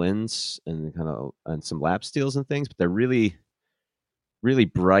mandolins and and some lap steels and things, but they're really, really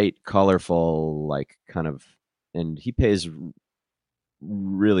bright, colorful, like kind of. And he pays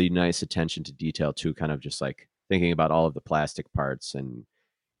really nice attention to detail too, kind of just like thinking about all of the plastic parts, and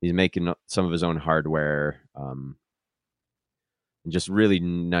he's making some of his own hardware, and just really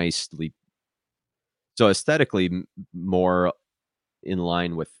nicely. So aesthetically, more in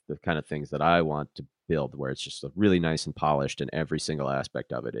line with the kind of things that I want to build, where it's just really nice and polished, and every single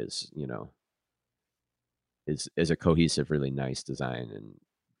aspect of it is a cohesive, really nice design, and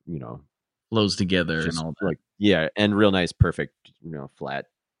flows together and all that. Like, yeah, and real nice, perfect, flat,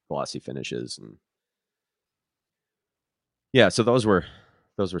 glossy finishes, and yeah. So those were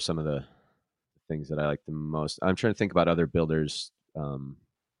some of the things that I like the most. I'm trying to think about other builders.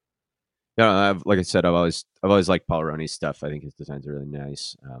 Like I said, I've always liked Paul Roney's stuff. I think his designs are really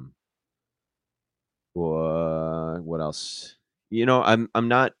nice. What else? I'm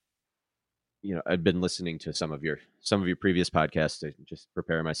not I've been listening to some of your previous podcasts to just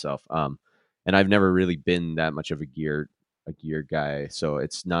prepare myself. And I've never really been that much of a gear guy, so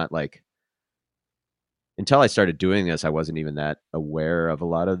it's not like until I started doing this, I wasn't even that aware of a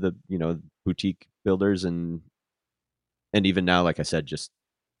lot of the boutique builders, and even now, like I said, just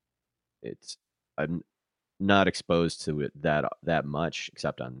I'm not exposed to it that much,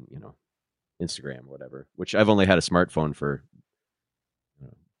 except on Instagram or whatever. Which I've only had a smartphone for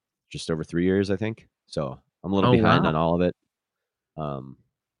just over 3 years, I think. So I'm a little Oh, behind wow. on all of it.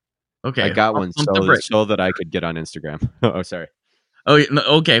 Okay, I got one pump the brakes. so that I could get on Instagram. Oh, sorry. Oh, yeah, no,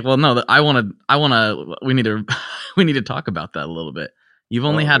 okay. Well, no, I want to. We need to. We need to talk about that a little bit. You've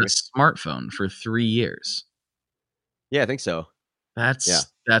only had a smartphone for 3 years. Yeah, I think so.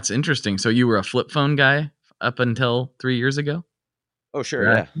 That's interesting. So you were a flip phone guy up until 3 years ago? Oh, sure,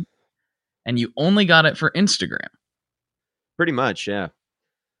 right? yeah. And you only got it for Instagram. Pretty much, yeah.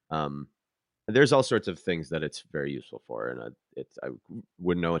 There's all sorts of things that it's very useful for, and I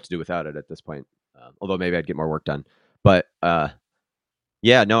wouldn't know what to do without it at this point. Although maybe I'd get more work done. But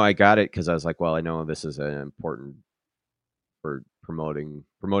yeah, no, I got it because I was like, well, I know this is important for promoting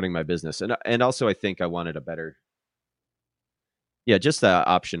my business, and also I think I wanted a better, just the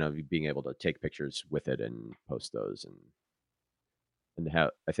option of being able to take pictures with it and post those, and have,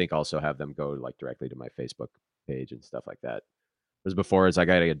 I think, also have them go like directly to my Facebook page and stuff like that. Whereas before, it's like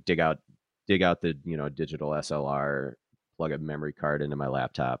I got to dig out the digital SLR, plug a memory card into my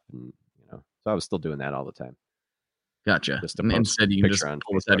laptop, and so I was still doing that all the time. Gotcha. Just to And post instead, you can just picture on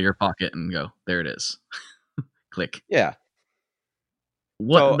pull this out Facebook. of your pocket and go, there it is. Click. Yeah.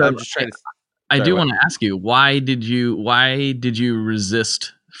 What So I'm just trying to. I Sorry, do what? want to ask you, why did you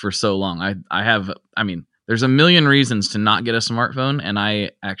resist for so long? I mean, there's a million reasons to not get a smartphone, and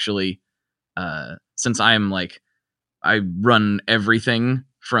I actually, since I'm like, I run everything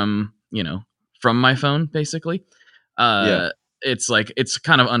from my phone basically. It's like, it's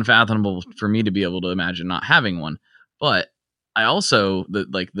kind of unfathomable for me to be able to imagine not having one. But I also,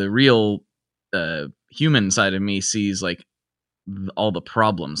 the real human side of me sees like all the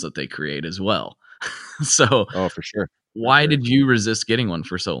problems that they create as well. So, Oh, for sure. why did you resist getting one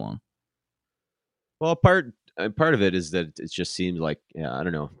for so long? Well, part of it is that it just seemed like, I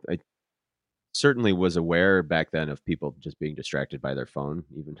don't know. I certainly was aware back then of people just being distracted by their phone,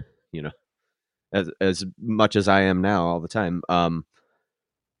 even as much as I am now all the time. So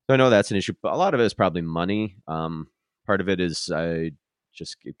I know that's an issue, but a lot of it is probably money. Part of it is I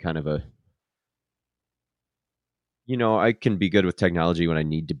just get kind of a, I can be good with technology when I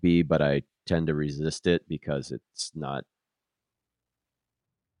need to be, but I tend to resist it because it's not,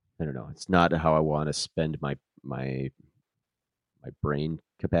 I don't know, it's not how I want to spend my brain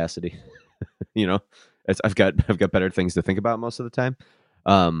capacity. I've got better things to think about most of the time.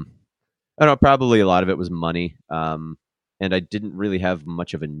 I don't know, probably a lot of it was money. And I didn't really have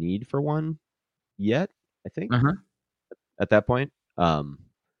much of a need for one yet, I think, at that point. I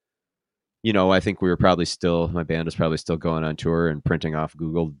think we were probably still, my band was probably still going on tour and printing off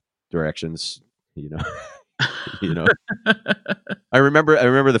Google directions, I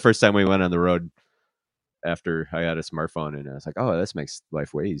remember the first time we went on the road after I had a smartphone, and I was like, oh, this makes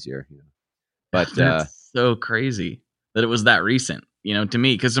life way easier. But that's so crazy that it was that recent, to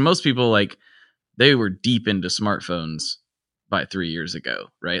me, because to most people, like, they were deep into smartphones by 3 years ago,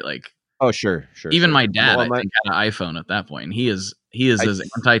 right? Like, oh, sure. Even sure. my dad, I think, had an iPhone at that point. And he is as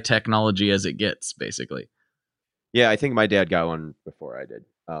anti-technology as it gets, basically. Yeah, I think my dad got one before I did.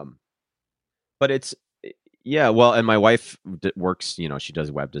 But it's, well, and my wife works, she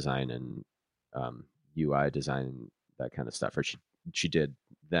does web design and UI design and that kind of stuff, or she did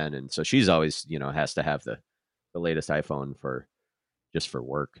then, and so she's always has to have the latest iPhone for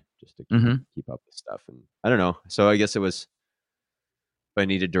work, just to keep up with stuff. And I don't know, so I guess it was, if I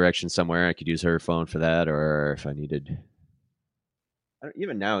needed directions somewhere, I could use her phone for that, or if I needed,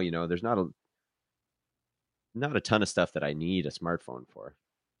 even now, there's not a ton of stuff that I need a smartphone for.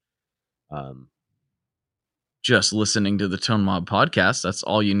 Just listening to the Tone Mob podcast, that's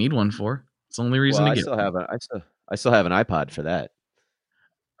all you need one for. It's the only reason to get one. I still have an iPod for that.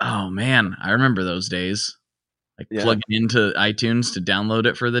 Oh man, I remember those days. Like plugging into iTunes to download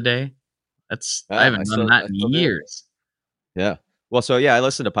it for the day. I haven't done that in years. Yeah. Well, so I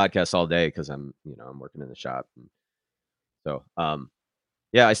listen to podcasts all day because I'm working in the shop. So,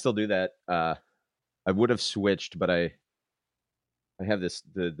 I still do that. I would have switched, but I have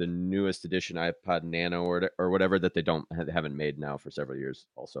the newest edition iPod Nano or whatever that they haven't made now for several years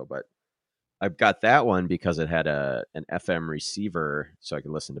also. But I've got that one because it had an FM receiver, so I could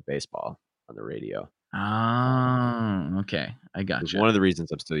listen to baseball on the radio. Oh, okay. I got you. One of the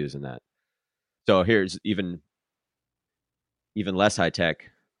reasons I'm still using that. So here's even less high tech.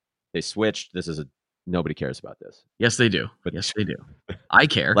 They switched. Nobody cares about this. Yes, they do. But yes, they do. I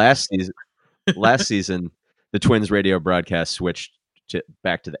care. Last season, the Twins radio broadcast switched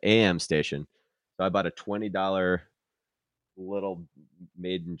back to the AM station. So I bought a $20 little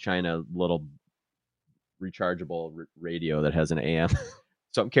made in China little rechargeable radio that has an AM.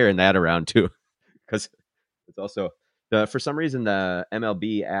 So I'm carrying that around too, because it's also for some reason the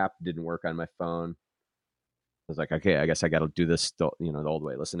MLB app didn't work on my phone. I was like, okay, I guess I got to do this, the old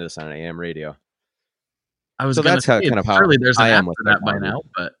way. Listen to this on an AM radio. I was so gonna that's say, kind of how surely there's an I app am with for that by technology. now,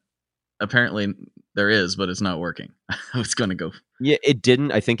 but apparently there is, but it's not working. I was gonna go. Yeah, it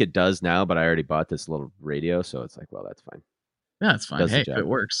didn't. I think it does now, but I already bought this little radio, so it's like, well, that's fine. Yeah, it's fine. Does the Hey, if job. it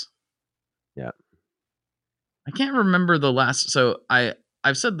works. Yeah. I can't remember the last. So I've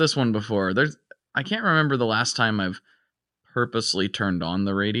said this one before. I can't remember the last time I've purposely turned on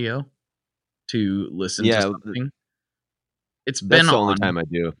the radio to listen to something. It's been That's the on. only time I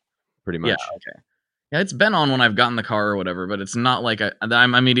do, pretty much. Yeah. Okay. Yeah, it's been on when I've gotten in the car or whatever, but it's not like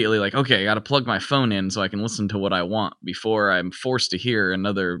I'm immediately like, okay, I got to plug my phone in so I can listen to what I want before I'm forced to hear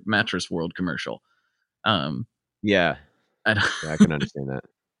another Mattress World commercial. Yeah, I can understand that.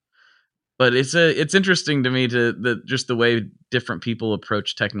 But it's interesting to me just the way different people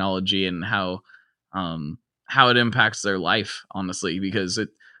approach technology and how it impacts their life, honestly, because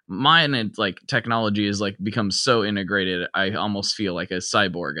like technology is like becomes so integrated. I almost feel like a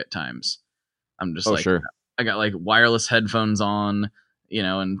cyborg at times. I'm just sure. I got like wireless headphones on,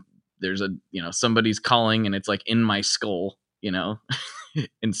 and there's somebody's calling and it's like in my skull,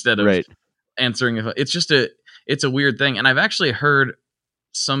 instead of answering. It's just it's a weird thing. And I've actually heard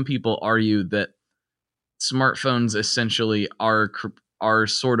some people argue that smartphones essentially are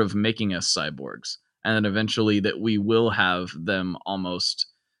sort of making us cyborgs, and then eventually that we will have them almost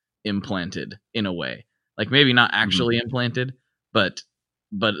implanted in a way, like maybe not actually implanted, but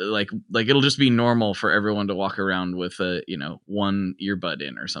like it'll just be normal for everyone to walk around with a one earbud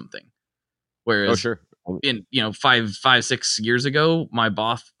in or something. Whereas in 5-6 years ago, my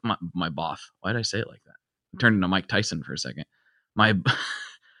boss, why did I say it like that? I turned into Mike Tyson for a second.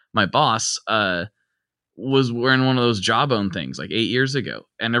 My boss was wearing one of those Jawbone things like 8 years ago,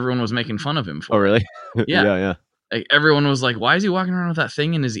 and everyone was making fun of him for it. Oh, really? Yeah. Like everyone was like, why is he walking around with that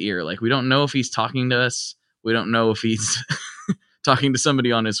thing in his ear? Like, we don't know if he's talking to us. We don't know if he's talking to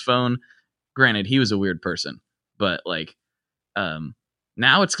somebody on his phone. Granted, he was a weird person, but like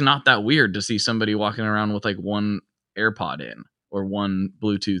now it's not that weird to see somebody walking around with like one AirPod in or one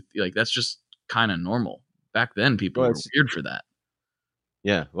Bluetooth. Like, that's just kind of normal. Back then, people were weird for that.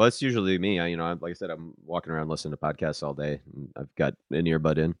 Yeah, well, it's usually me. Like I said, I'm walking around listening to podcasts all day. And I've got an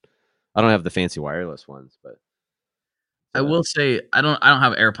earbud in. I don't have the fancy wireless ones, but I will say I don't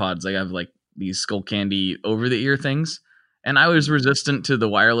have AirPods. I have like these Skull Candy over the ear things, and I was resistant to the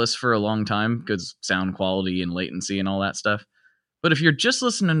wireless for a long time because sound quality and latency and all that stuff. But if you're just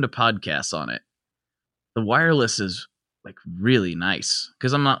listening to podcasts on it, the wireless is like really nice,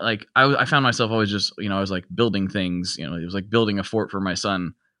 because I'm not like I found myself always just I was like building things. It was like building a fort for my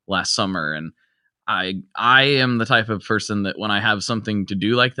son last summer, and I am the type of person that when I have something to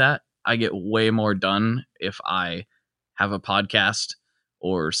do like that, I get way more done if I have a podcast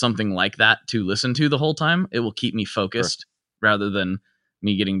or something like that to listen to the whole time. It will keep me focused rather than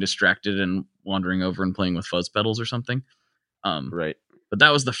me getting distracted and wandering over and playing with fuzz pedals or something. Right. But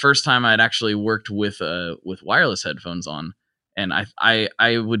that was the first time I'd actually worked with wireless headphones on, and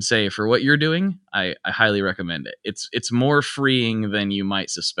I would say for what you're doing, I highly recommend it. It's more freeing than you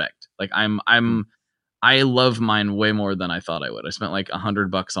might suspect. Like I love mine way more than I thought I would. I spent like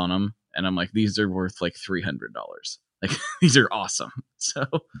 $100 on them, and I'm like, these are worth like $300. Like, these are awesome. So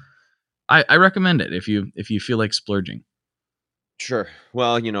I recommend it if you feel like splurging. Sure.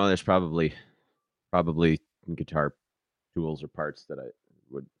 Well, there's probably guitar tools or parts that I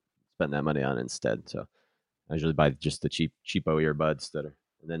would spend that money on instead. So I usually buy just the cheapo earbuds and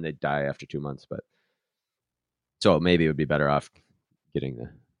then they die after 2 months. But so maybe it would be better off getting the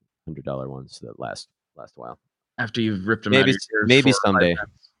 $100 ones that last a while. After you've ripped them out of your ears. Maybe someday.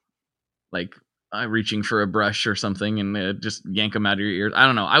 Like reaching for a brush or something and just yank them out of your ears. I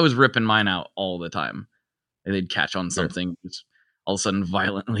don't know. I was ripping mine out all the time. They'd catch on something, just all of a sudden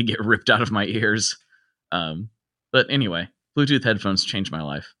violently get ripped out of my ears. But anyway, Bluetooth headphones changed my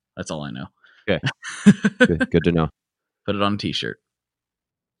life. That's all I know. Okay. Good to know. Put it on a t-shirt.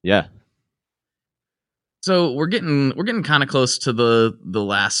 Yeah. So we're getting kind of close to the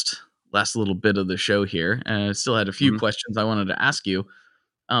last little bit of the show here. And I still had a few questions I wanted to ask you.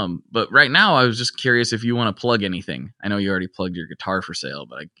 But right now, I was just curious if you want to plug anything. I know you already plugged your guitar for sale,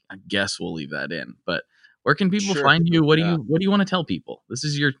 but I guess we'll leave that in. But where can people Sure. find you? What do Yeah. you want to tell people? This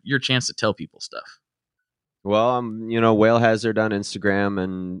is your chance to tell people stuff. Well, I'm Whale Hazard on Instagram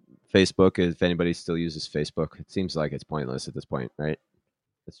and Facebook. If anybody still uses Facebook, it seems like it's pointless at this point, right?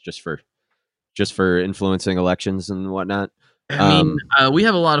 It's just for influencing elections and whatnot. I mean, we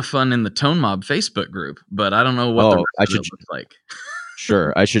have a lot of fun in the Tone Mob Facebook group, but I don't know what the rest of it looks like.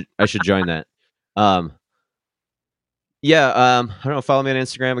 Sure, I should join that. I don't know. Follow me on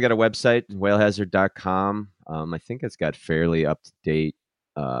Instagram. I got a website, whalehazard.com. I think it's got fairly up to date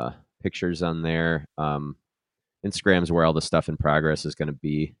pictures on there. Instagram's where all the stuff in progress is going to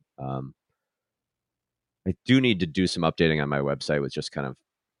be. I do need to do some updating on my website with just kind of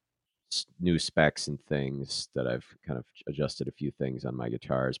new specs and things that I've kind of adjusted a few things on my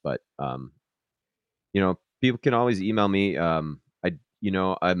guitars. But people can always email me.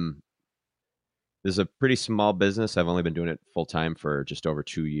 This is a pretty small business. I've only been doing it full time for just over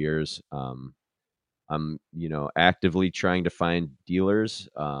 2 years. I'm actively trying to find dealers,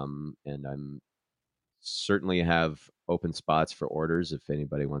 and I'm certainly have open spots for orders if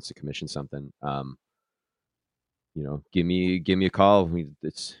anybody wants to commission something. Give me a call.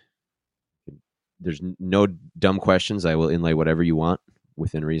 There's no dumb questions. I will inlay whatever you want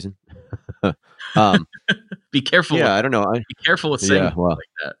within reason. Be careful. Yeah, I don't know. Be careful with saying like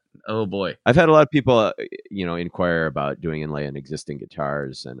that. Oh boy. I've had a lot of people, inquire about doing inlay on existing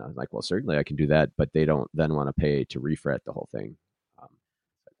guitars, and I'm like, well, certainly I can do that, but they don't then want to pay to refret the whole thing.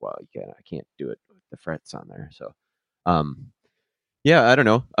 I can't do it with the frets on there. So, I don't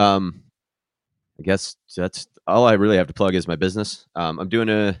know. I guess that's all I really have to plug is my business. I'm doing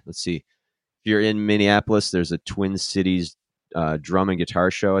let's see, if you're in Minneapolis, there's a Twin Cities drum and guitar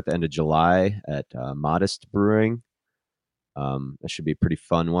show at the end of July at Modest Brewing. That should be a pretty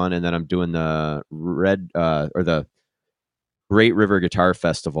fun one. And then I'm doing the the Great River Guitar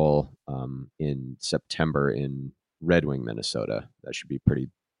Festival in September in Red Wing, Minnesota. That should be pretty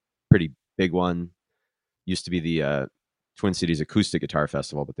big one. Used to be the Twin Cities Acoustic Guitar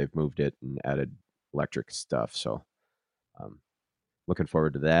Festival, but they've moved it and added electric stuff. So looking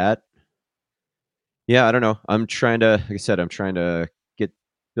forward to that. Yeah, I don't know. I'm trying to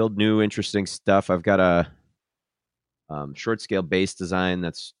build new interesting stuff. I've got a short scale bass design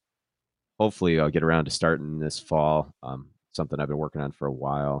that's hopefully I'll get around to starting this fall. Something I've been working on for a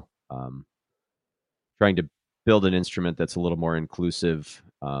while. Trying to build an instrument that's a little more inclusive.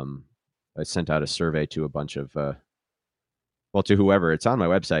 I sent out a survey to a bunch of to whoever. It's on my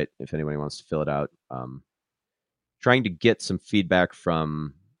website if anybody wants to fill it out. Trying to get some feedback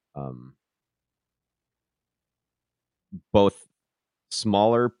from both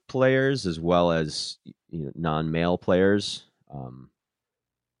smaller players as well as non-male players,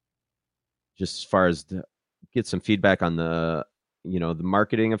 just as far as get some feedback on the the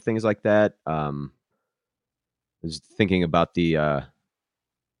marketing of things like that. I was thinking about the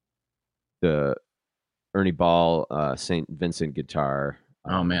Ernie Ball St. Vincent guitar.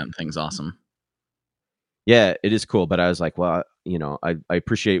 Oh man, thing's awesome. Yeah, it is cool, but I was like, well, I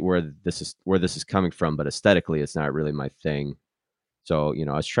appreciate where this is coming from, but aesthetically it's not really my thing. So,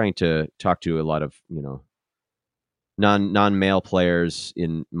 I was trying to talk to a lot of, non-male players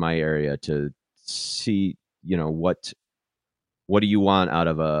in my area to see, what do you want out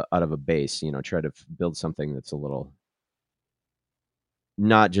of a bass, try to build something that's a little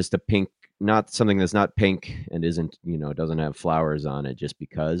not just not something that's not pink and isn't, doesn't have flowers on it just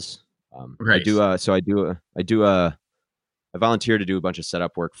because. Right. I volunteer to do a bunch of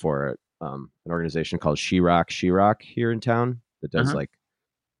setup work for an organization called She-Rock here in town that does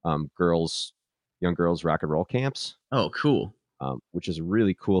young girls rock and roll camps. Oh, cool. Which is a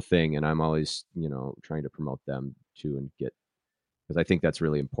really cool thing. And I'm always, trying to promote them too and because I think that's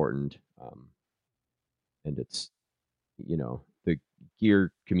really important. And it's, the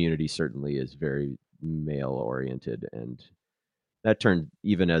gear community certainly is very male oriented, and that turned,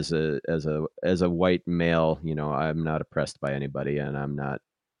 even as a white male, I'm not oppressed by anybody, and I'm not,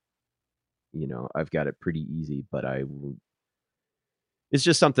 I've got it pretty easy, but it's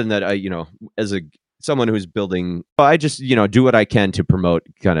just something that I, as someone who's building, I just, do what I can to promote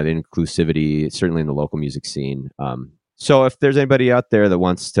kind of inclusivity, certainly in the local music scene. So if there's anybody out there that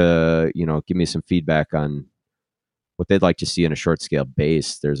wants to, give me some feedback on what they'd like to see in a short scale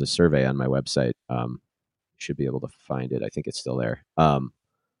bass, there's a survey on my website. Should be able to find it. I think it's still there.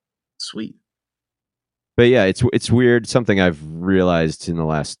 Sweet. But yeah, it's weird. Something I've realized in the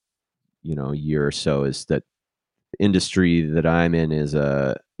last, year or so is that the industry that I'm in is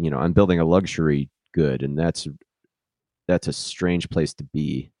I'm building a luxury good, and that's that's a strange place to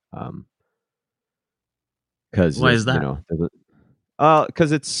be. Because Why is that?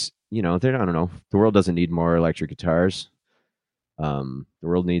 because it's I don't know. The world doesn't need more electric guitars. The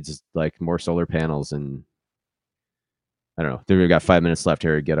world needs like more solar panels, and I don't know. We've got 5 minutes left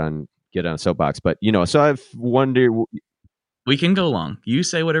here to get on a soapbox, but so I've wondered. We can go long. You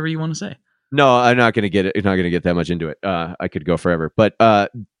say whatever you want to say. No, I'm not going to get it. I'm not going to get that much into it. I could go forever, but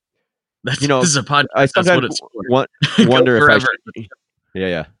This is a podcast. I sometimes that's what it's wonder if I forever. should.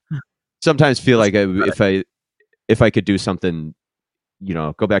 Yeah. Sometimes feel like if I could do something,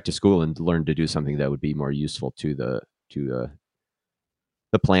 go back to school and learn to do something that would be more useful to the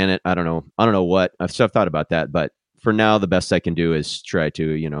planet. I don't know what. I've thought about that, but for now, the best I can do is try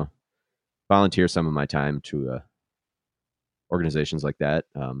to volunteer some of my time to organizations like that.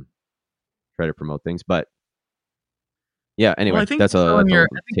 Try to promote things, but yeah. Anyway, Well, I think that's a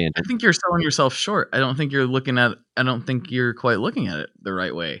tangent. I think you're selling yourself short. I don't think you're quite looking at it the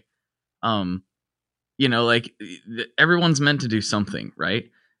right way. Like everyone's meant to do something, right?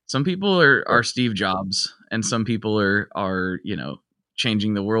 Some people are Steve Jobs, and some people are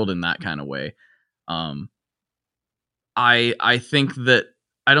changing the world in that kind of way. I think that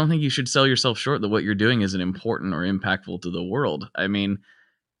I don't think you should sell yourself short that what you're doing isn't important or impactful to the world. I mean,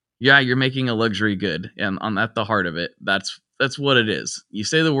 yeah, you're making a luxury good, and at the heart of it, that's what it is. You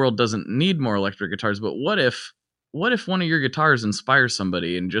say the world doesn't need more electric guitars, but what if one of your guitars inspires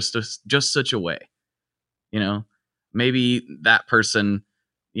somebody in just such a way? Maybe that person,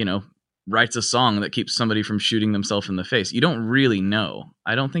 writes a song that keeps somebody from shooting themselves in the face. You don't really know.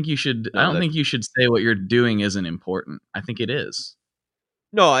 I don't think you should. I don't think you should say what you're doing isn't important. I think it is.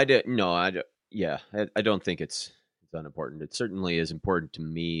 No, I did. No, I don't. Yeah, I don't think it's unimportant. It certainly is important to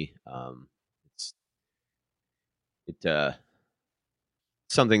me. It's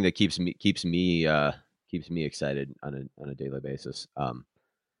something that keeps me excited on a daily basis.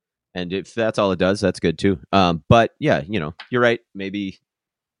 And if that's all it does, that's good too. But yeah, you're right. Maybe,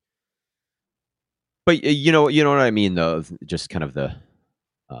 but you know what I mean though. Just kind of the,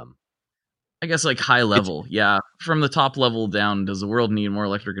 I guess like high level. Yeah, from the top level down, does the world need more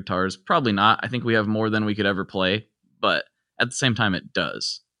electric guitars? Probably not. I think we have more than we could ever play, but at the same time, it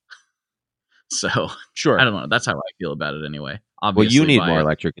does. So sure. I don't know. That's how I feel about it anyway. Well, Obviously, you need more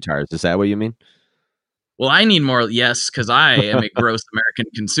electric guitars. Is that what you mean? Well, I need more, yes, because I am a gross American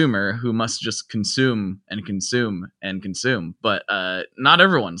consumer who must just consume and consume and consume. But not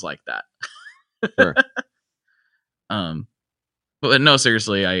everyone's like that. Sure. But no,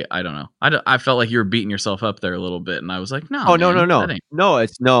 seriously, I don't know. I felt like you were beating yourself up there a little bit, and I was like, no. Oh man, no.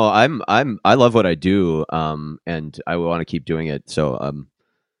 I love what I do, and I want to keep doing it. So,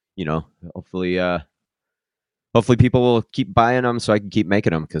 hopefully people will keep buying them so I can keep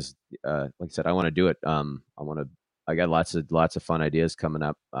making them because, like I said, I want to do it. I got lots of fun ideas coming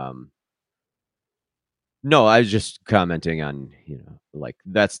up. No, I was just commenting on, like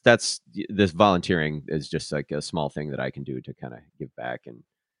that's this volunteering is just like a small thing that I can do to kind of give back. And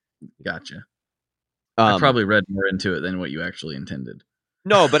gotcha. I probably read more into it than what you actually intended.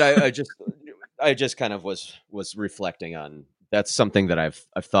 No, but I just kind of was reflecting on. That's something that I've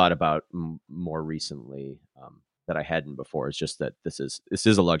thought about more recently that I hadn't before. It's just that this is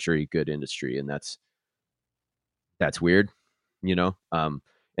a luxury good industry, and that's weird, and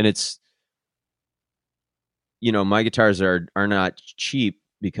it's my guitars are not cheap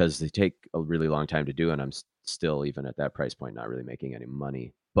because they take a really long time to do, and I'm still even at that price point not really making any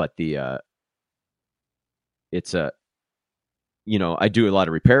money. But it's a I do a lot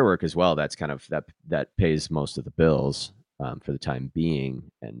of repair work as well. That's kind of that pays most of the bills. For the time being,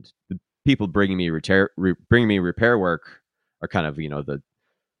 and the people bringing me repair work are kind of the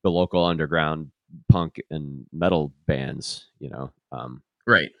local underground punk and metal bands,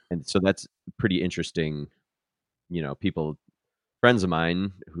 right. And so that's pretty interesting. People, friends of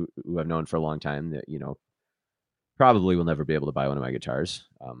mine who I've known for a long time that probably will never be able to buy one of my guitars,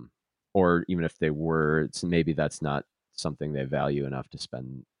 or even if they were, maybe that's not something they value enough to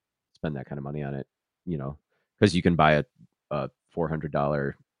spend that kind of money on it, because you can buy a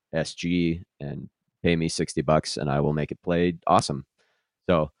 $400 SG and pay me $60 and I will make it play awesome.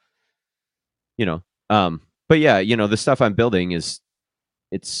 So, but yeah, the stuff I'm building is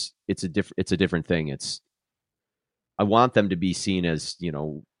it's a different thing. I want them to be seen as,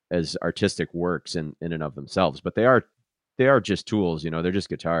 as artistic works in and of themselves, but they are just tools, they're just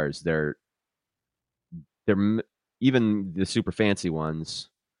guitars. They're even the super fancy ones.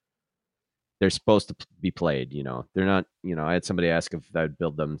 They're supposed to be played, they're not, I had somebody ask if I'd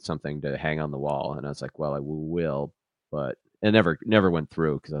build them something to hang on the wall. And I was like, well, I will, but it never went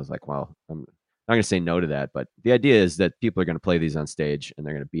through. Cause I was like, well, I'm not going to say no to that, but the idea is that people are going to play these on stage and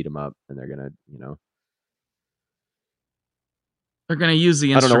they're going to beat them up and they're going to, They're going to use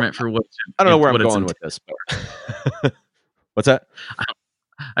the instrument for what I don't know where I'm going with this. But what's that?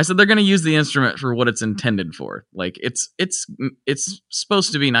 I said they're going to use the instrument for what it's intended for. Like it's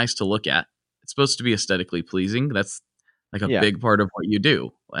supposed to be nice to look at. It's supposed to be aesthetically pleasing. That's like a big part of what you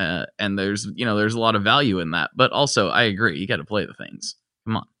do. And there's a lot of value in that. But also, I agree, you got to play the things.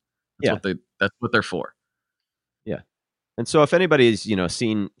 Come on, that's what they're for. Yeah. And so if anybody's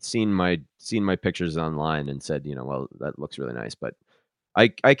seen my pictures online and said well, that looks really nice, but I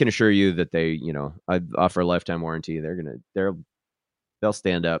can assure you that they I offer a lifetime warranty. They'll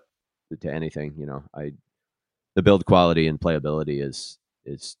stand up to anything. The build quality and playability is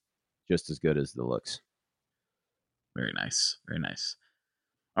just as good as the looks. Very nice. Very nice.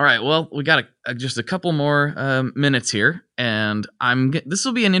 All right. Well, we got just a couple more minutes here, and this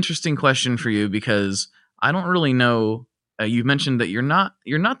will be an interesting question for you because I don't really know. You mentioned that you're not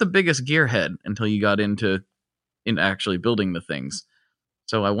the biggest gearhead until you got into actually building the things.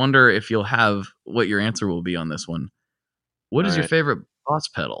 So I wonder if you'll have what your answer will be on this one. What is your favorite Boss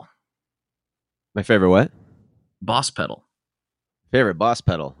pedal? My favorite what? Boss pedal. Favorite Boss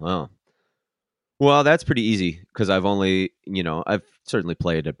pedal? Oh. Well, that's pretty easy because I've only, I've certainly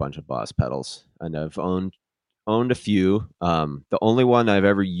played a bunch of Boss pedals and I've owned a few. The only one I've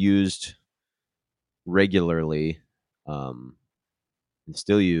ever used regularly and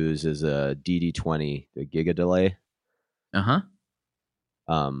still use is a DD20, the Giga Delay.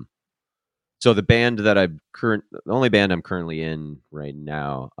 So the band that the only band I'm currently in right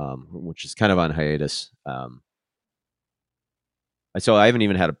now, which is kind of on hiatus. So I haven't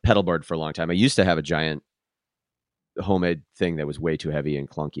even had a pedal board for a long time. I used to have a giant homemade thing that was way too heavy and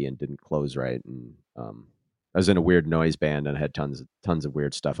clunky and didn't close right. And I was in a weird noise band and I had tons of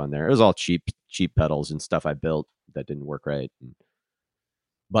weird stuff on there. It was all cheap pedals and stuff I built that didn't work right.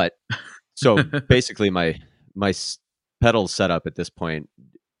 But so basically my pedal setup at this point,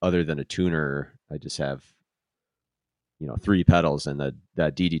 other than a tuner, I just have 3 pedals, and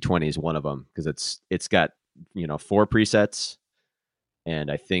that DD20 is one of them because it's got 4 presets.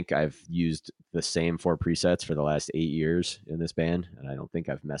 And I think I've used the same 4 presets for the last 8 years in this band. And I don't think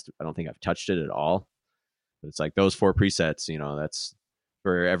I've touched it at all. But it's like those 4 presets, that's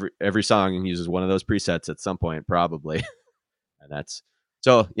for every song uses one of those presets at some point, probably. And that's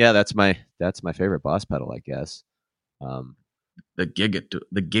my favorite Boss pedal, I guess. The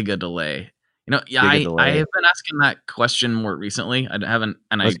Giga Delay. I have been asking that question more recently. I haven't,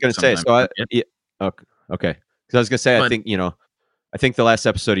 and I was going to say, okay. Because I was going to say, I think the last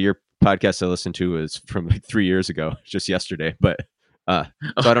episode of your podcast I listened to was from like 3 years ago, just yesterday. But so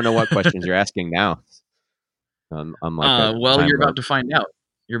I don't know what questions you're asking now. Well, you're about to find out.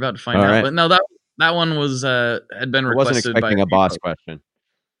 You're about to find out. Right. But no, that one was had been requested. I wasn't expecting a Boss question.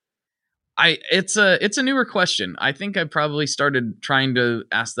 It's a newer question. I think I probably started trying to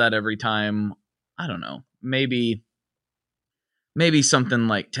ask that every time. I don't know, maybe something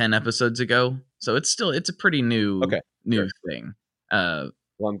like 10 episodes ago. So it's a pretty new thing. Well,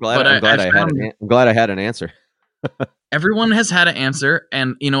 I'm glad I had an answer. Everyone has had an answer,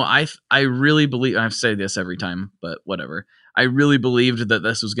 and I really believe, I've said this every time, but whatever. I really believed that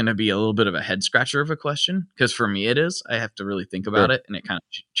this was going to be a little bit of a head scratcher of a question, because for me it is. I have to really think about it, and it kind of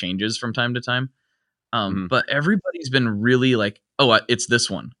changes from time to time. But everybody's been really like, oh, it's this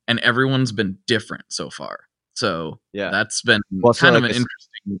one, and everyone's been different so far. So that's been kind of an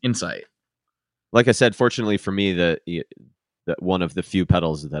interesting insight. Like I said, fortunately for me, that one of the few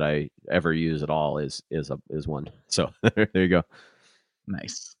pedals that I ever use at all is one. So there you go.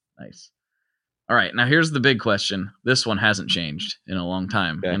 Nice. All right, now here's the big question. This one hasn't changed in a long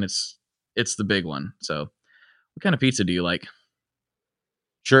time, and it's the big one. So, what kind of pizza do you like?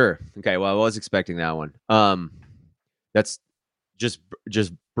 Sure. Okay. Well, I was expecting that one. That's just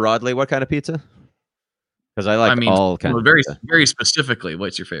broadly what kind of pizza? Because I like all kinds of pizza. Very specifically,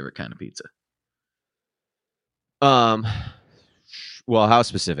 what's your favorite kind of pizza? Well, how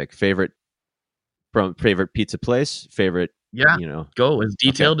specific? Favorite pizza place? Favorite? Yeah. Go as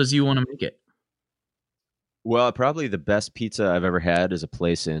detailed as you want to make it. Well, probably the best pizza I've ever had is a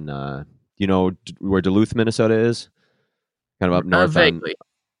place in, where Duluth, Minnesota is, kind of up north on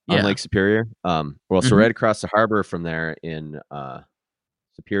Lake Superior. So right across the harbor from there in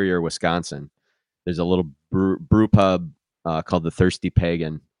Superior, Wisconsin, there's a little brew pub called the Thirsty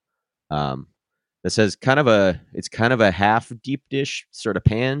Pagan. That says it's kind of a half deep dish sort of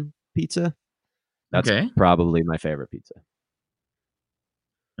pan pizza. That's probably my favorite pizza.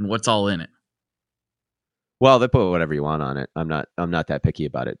 And what's all in it? Well, they put whatever you want on it. I'm not that picky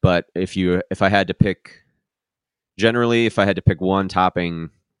about it. But if I had to pick, generally, if I had to pick one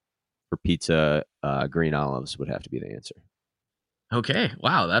topping for pizza, green olives would have to be the answer. Okay,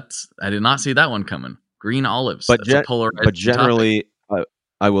 wow, I did not see that one coming. Green olives, But that's a polarizing topic. generally,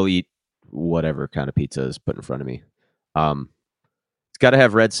 I will eat whatever kind of pizza is put in front of me. It's got to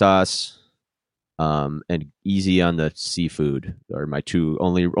have red sauce, and easy on the seafood. Are my two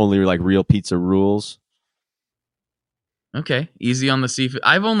only like real pizza rules. Okay, easy on the seafood.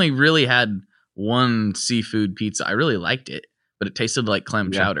 I've only really had one seafood pizza. I really liked it, but it tasted like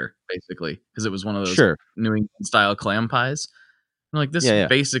clam chowder, basically, because it was one of those New England style clam pies. I'm like, this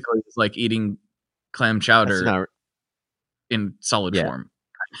basically is like eating clam chowder in solid form.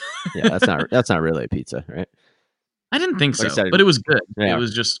 Yeah, that's not really a pizza, right? I didn't think so, but it was good. Yeah.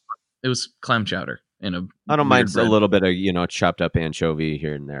 It was clam chowder in a. I don't mind a little bit of chopped up anchovy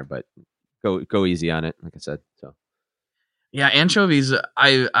here and there, but go easy on it, like I said. So. Yeah, anchovies,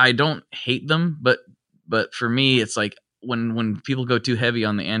 I don't hate them, but for me, it's like when people go too heavy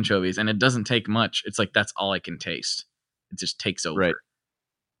on the anchovies, and it doesn't take much, it's like that's all I can taste. It just takes over. Right.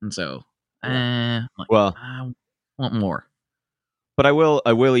 And so, I want more. But I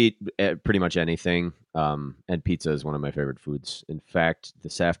will eat pretty much anything, and pizza is one of my favorite foods. In fact,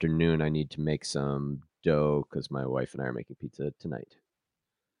 this afternoon I need to make some dough because my wife and I are making pizza tonight.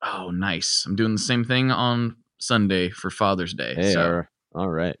 Oh, nice. I'm doing the same thing on Sunday for Father's Day. Hey, so. All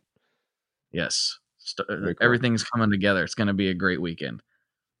right. Yes. Cool. Everything's coming together. It's going to be a great weekend.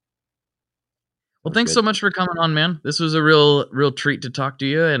 Well, thanks so much for coming on, man. This was a real treat to talk to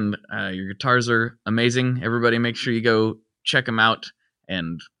you, and your guitars are amazing. Everybody make sure you go check them out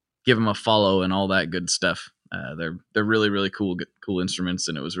and give them a follow and all that good stuff. They're really, really cool instruments,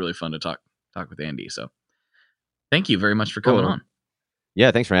 and it was really fun to talk with Andy. So thank you very much for coming on. Yeah,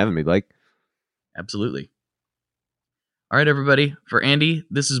 thanks for having me, Blake. Absolutely. All right, everybody. For Andy,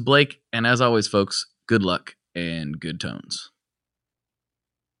 this is Blake. And as always, folks, good luck and good tones.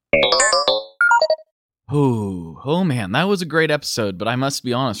 Oh man, that was a great episode, but I must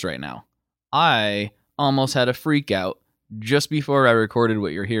be honest right now. I almost had a freak out just before I recorded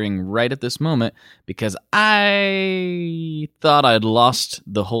what you're hearing right at this moment because I thought I'd lost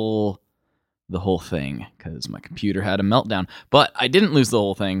the whole thing because my computer had a meltdown. But I didn't lose the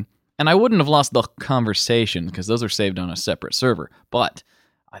whole thing. And I wouldn't have lost the conversation because those are saved on a separate server. But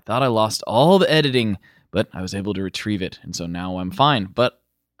I thought I lost all the editing, but I was able to retrieve it. And so now I'm fine. But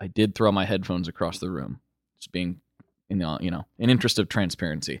I did throw my headphones across the room. Just being in interest of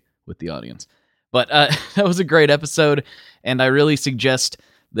transparency with the audience. But that was a great episode. And I really suggest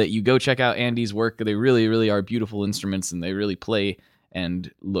that you go check out Andy's work. They really, really are beautiful instruments and they really play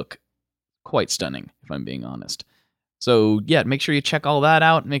and look quite stunning, if I'm being honest. So, yeah, make sure you check all that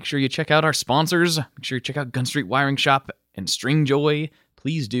out. Make sure you check out our sponsors. Make sure you check out Gun Street Wiring Shop and Stringjoy.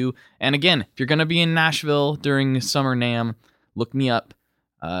 Please do. And again, if you're going to be in Nashville during Summer NAMM, look me up.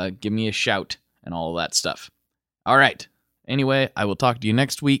 Give me a shout and all that stuff. All right. Anyway, I will talk to you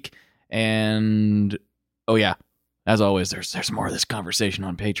next week. And, oh, yeah, as always, there's more of this conversation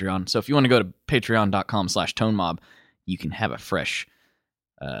on Patreon. So if you want to go to patreon.com/tonemob, you can have a fresh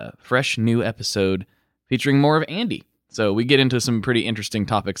new episode featuring more of Andy. So we get into some pretty interesting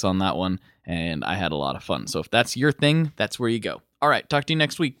topics on that one, and I had a lot of fun. So if that's your thing, that's where you go. All right, talk to you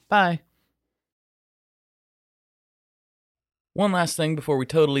next week. Bye. One last thing before we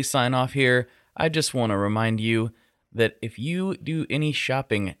totally sign off here. I just want to remind you that if you do any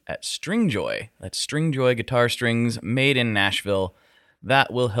shopping at Stringjoy, that's Stringjoy guitar strings made in Nashville,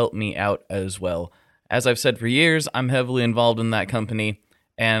 that will help me out as well. As I've said for years, I'm heavily involved in that company,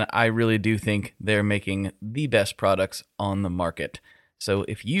 and I really do think they're making the best products on the market. So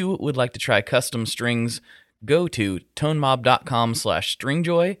if you would like to try custom strings, go to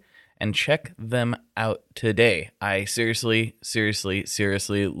tonemob.com/stringjoy and check them out today. I seriously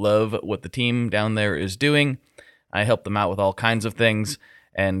love what the team down there is doing. I help them out with all kinds of things,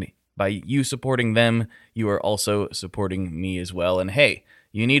 and by you supporting them, you are also supporting me as well. And hey,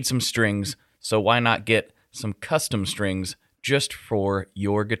 you need some strings, so why not get some custom strings just for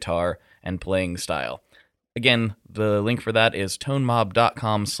your guitar and playing style? Again, the link for that is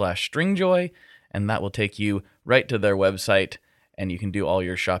tonemob.com/stringjoy, and that will take you right to their website, and you can do all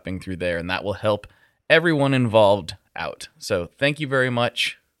your shopping through there, and that will help everyone involved out. So thank you very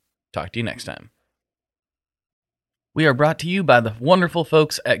much. Talk to you next time. We are brought to you by the wonderful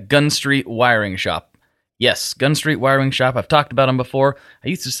folks at Gun Street Wiring Shop. Yes, Gun Street Wiring Shop. I've talked about them before. I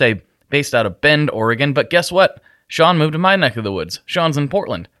used to say based out of Bend, Oregon, but guess what? Sean moved to my neck of the woods. Sean's in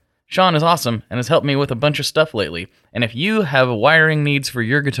Portland. Sean is awesome and has helped me with a bunch of stuff lately. And if you have wiring needs for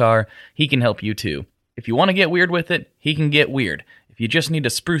your guitar, he can help you too. If you want to get weird with it, he can get weird. If you just need to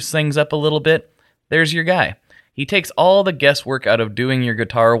spruce things up a little bit, there's your guy. He takes all the guesswork out of doing your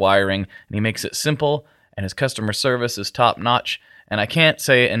guitar wiring, and he makes it simple, and his customer service is top-notch, and I can't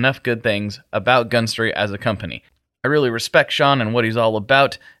say enough good things about Gun Street as a company. I really respect Sean and what he's all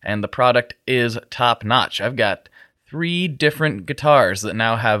about, and the product is top-notch. I've got 3 different guitars that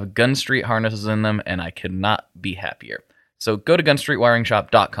now have Gun Street harnesses in them, and I could not be happier. So go to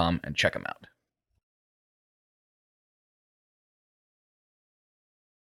gunstreetwiringshop.com and check them out.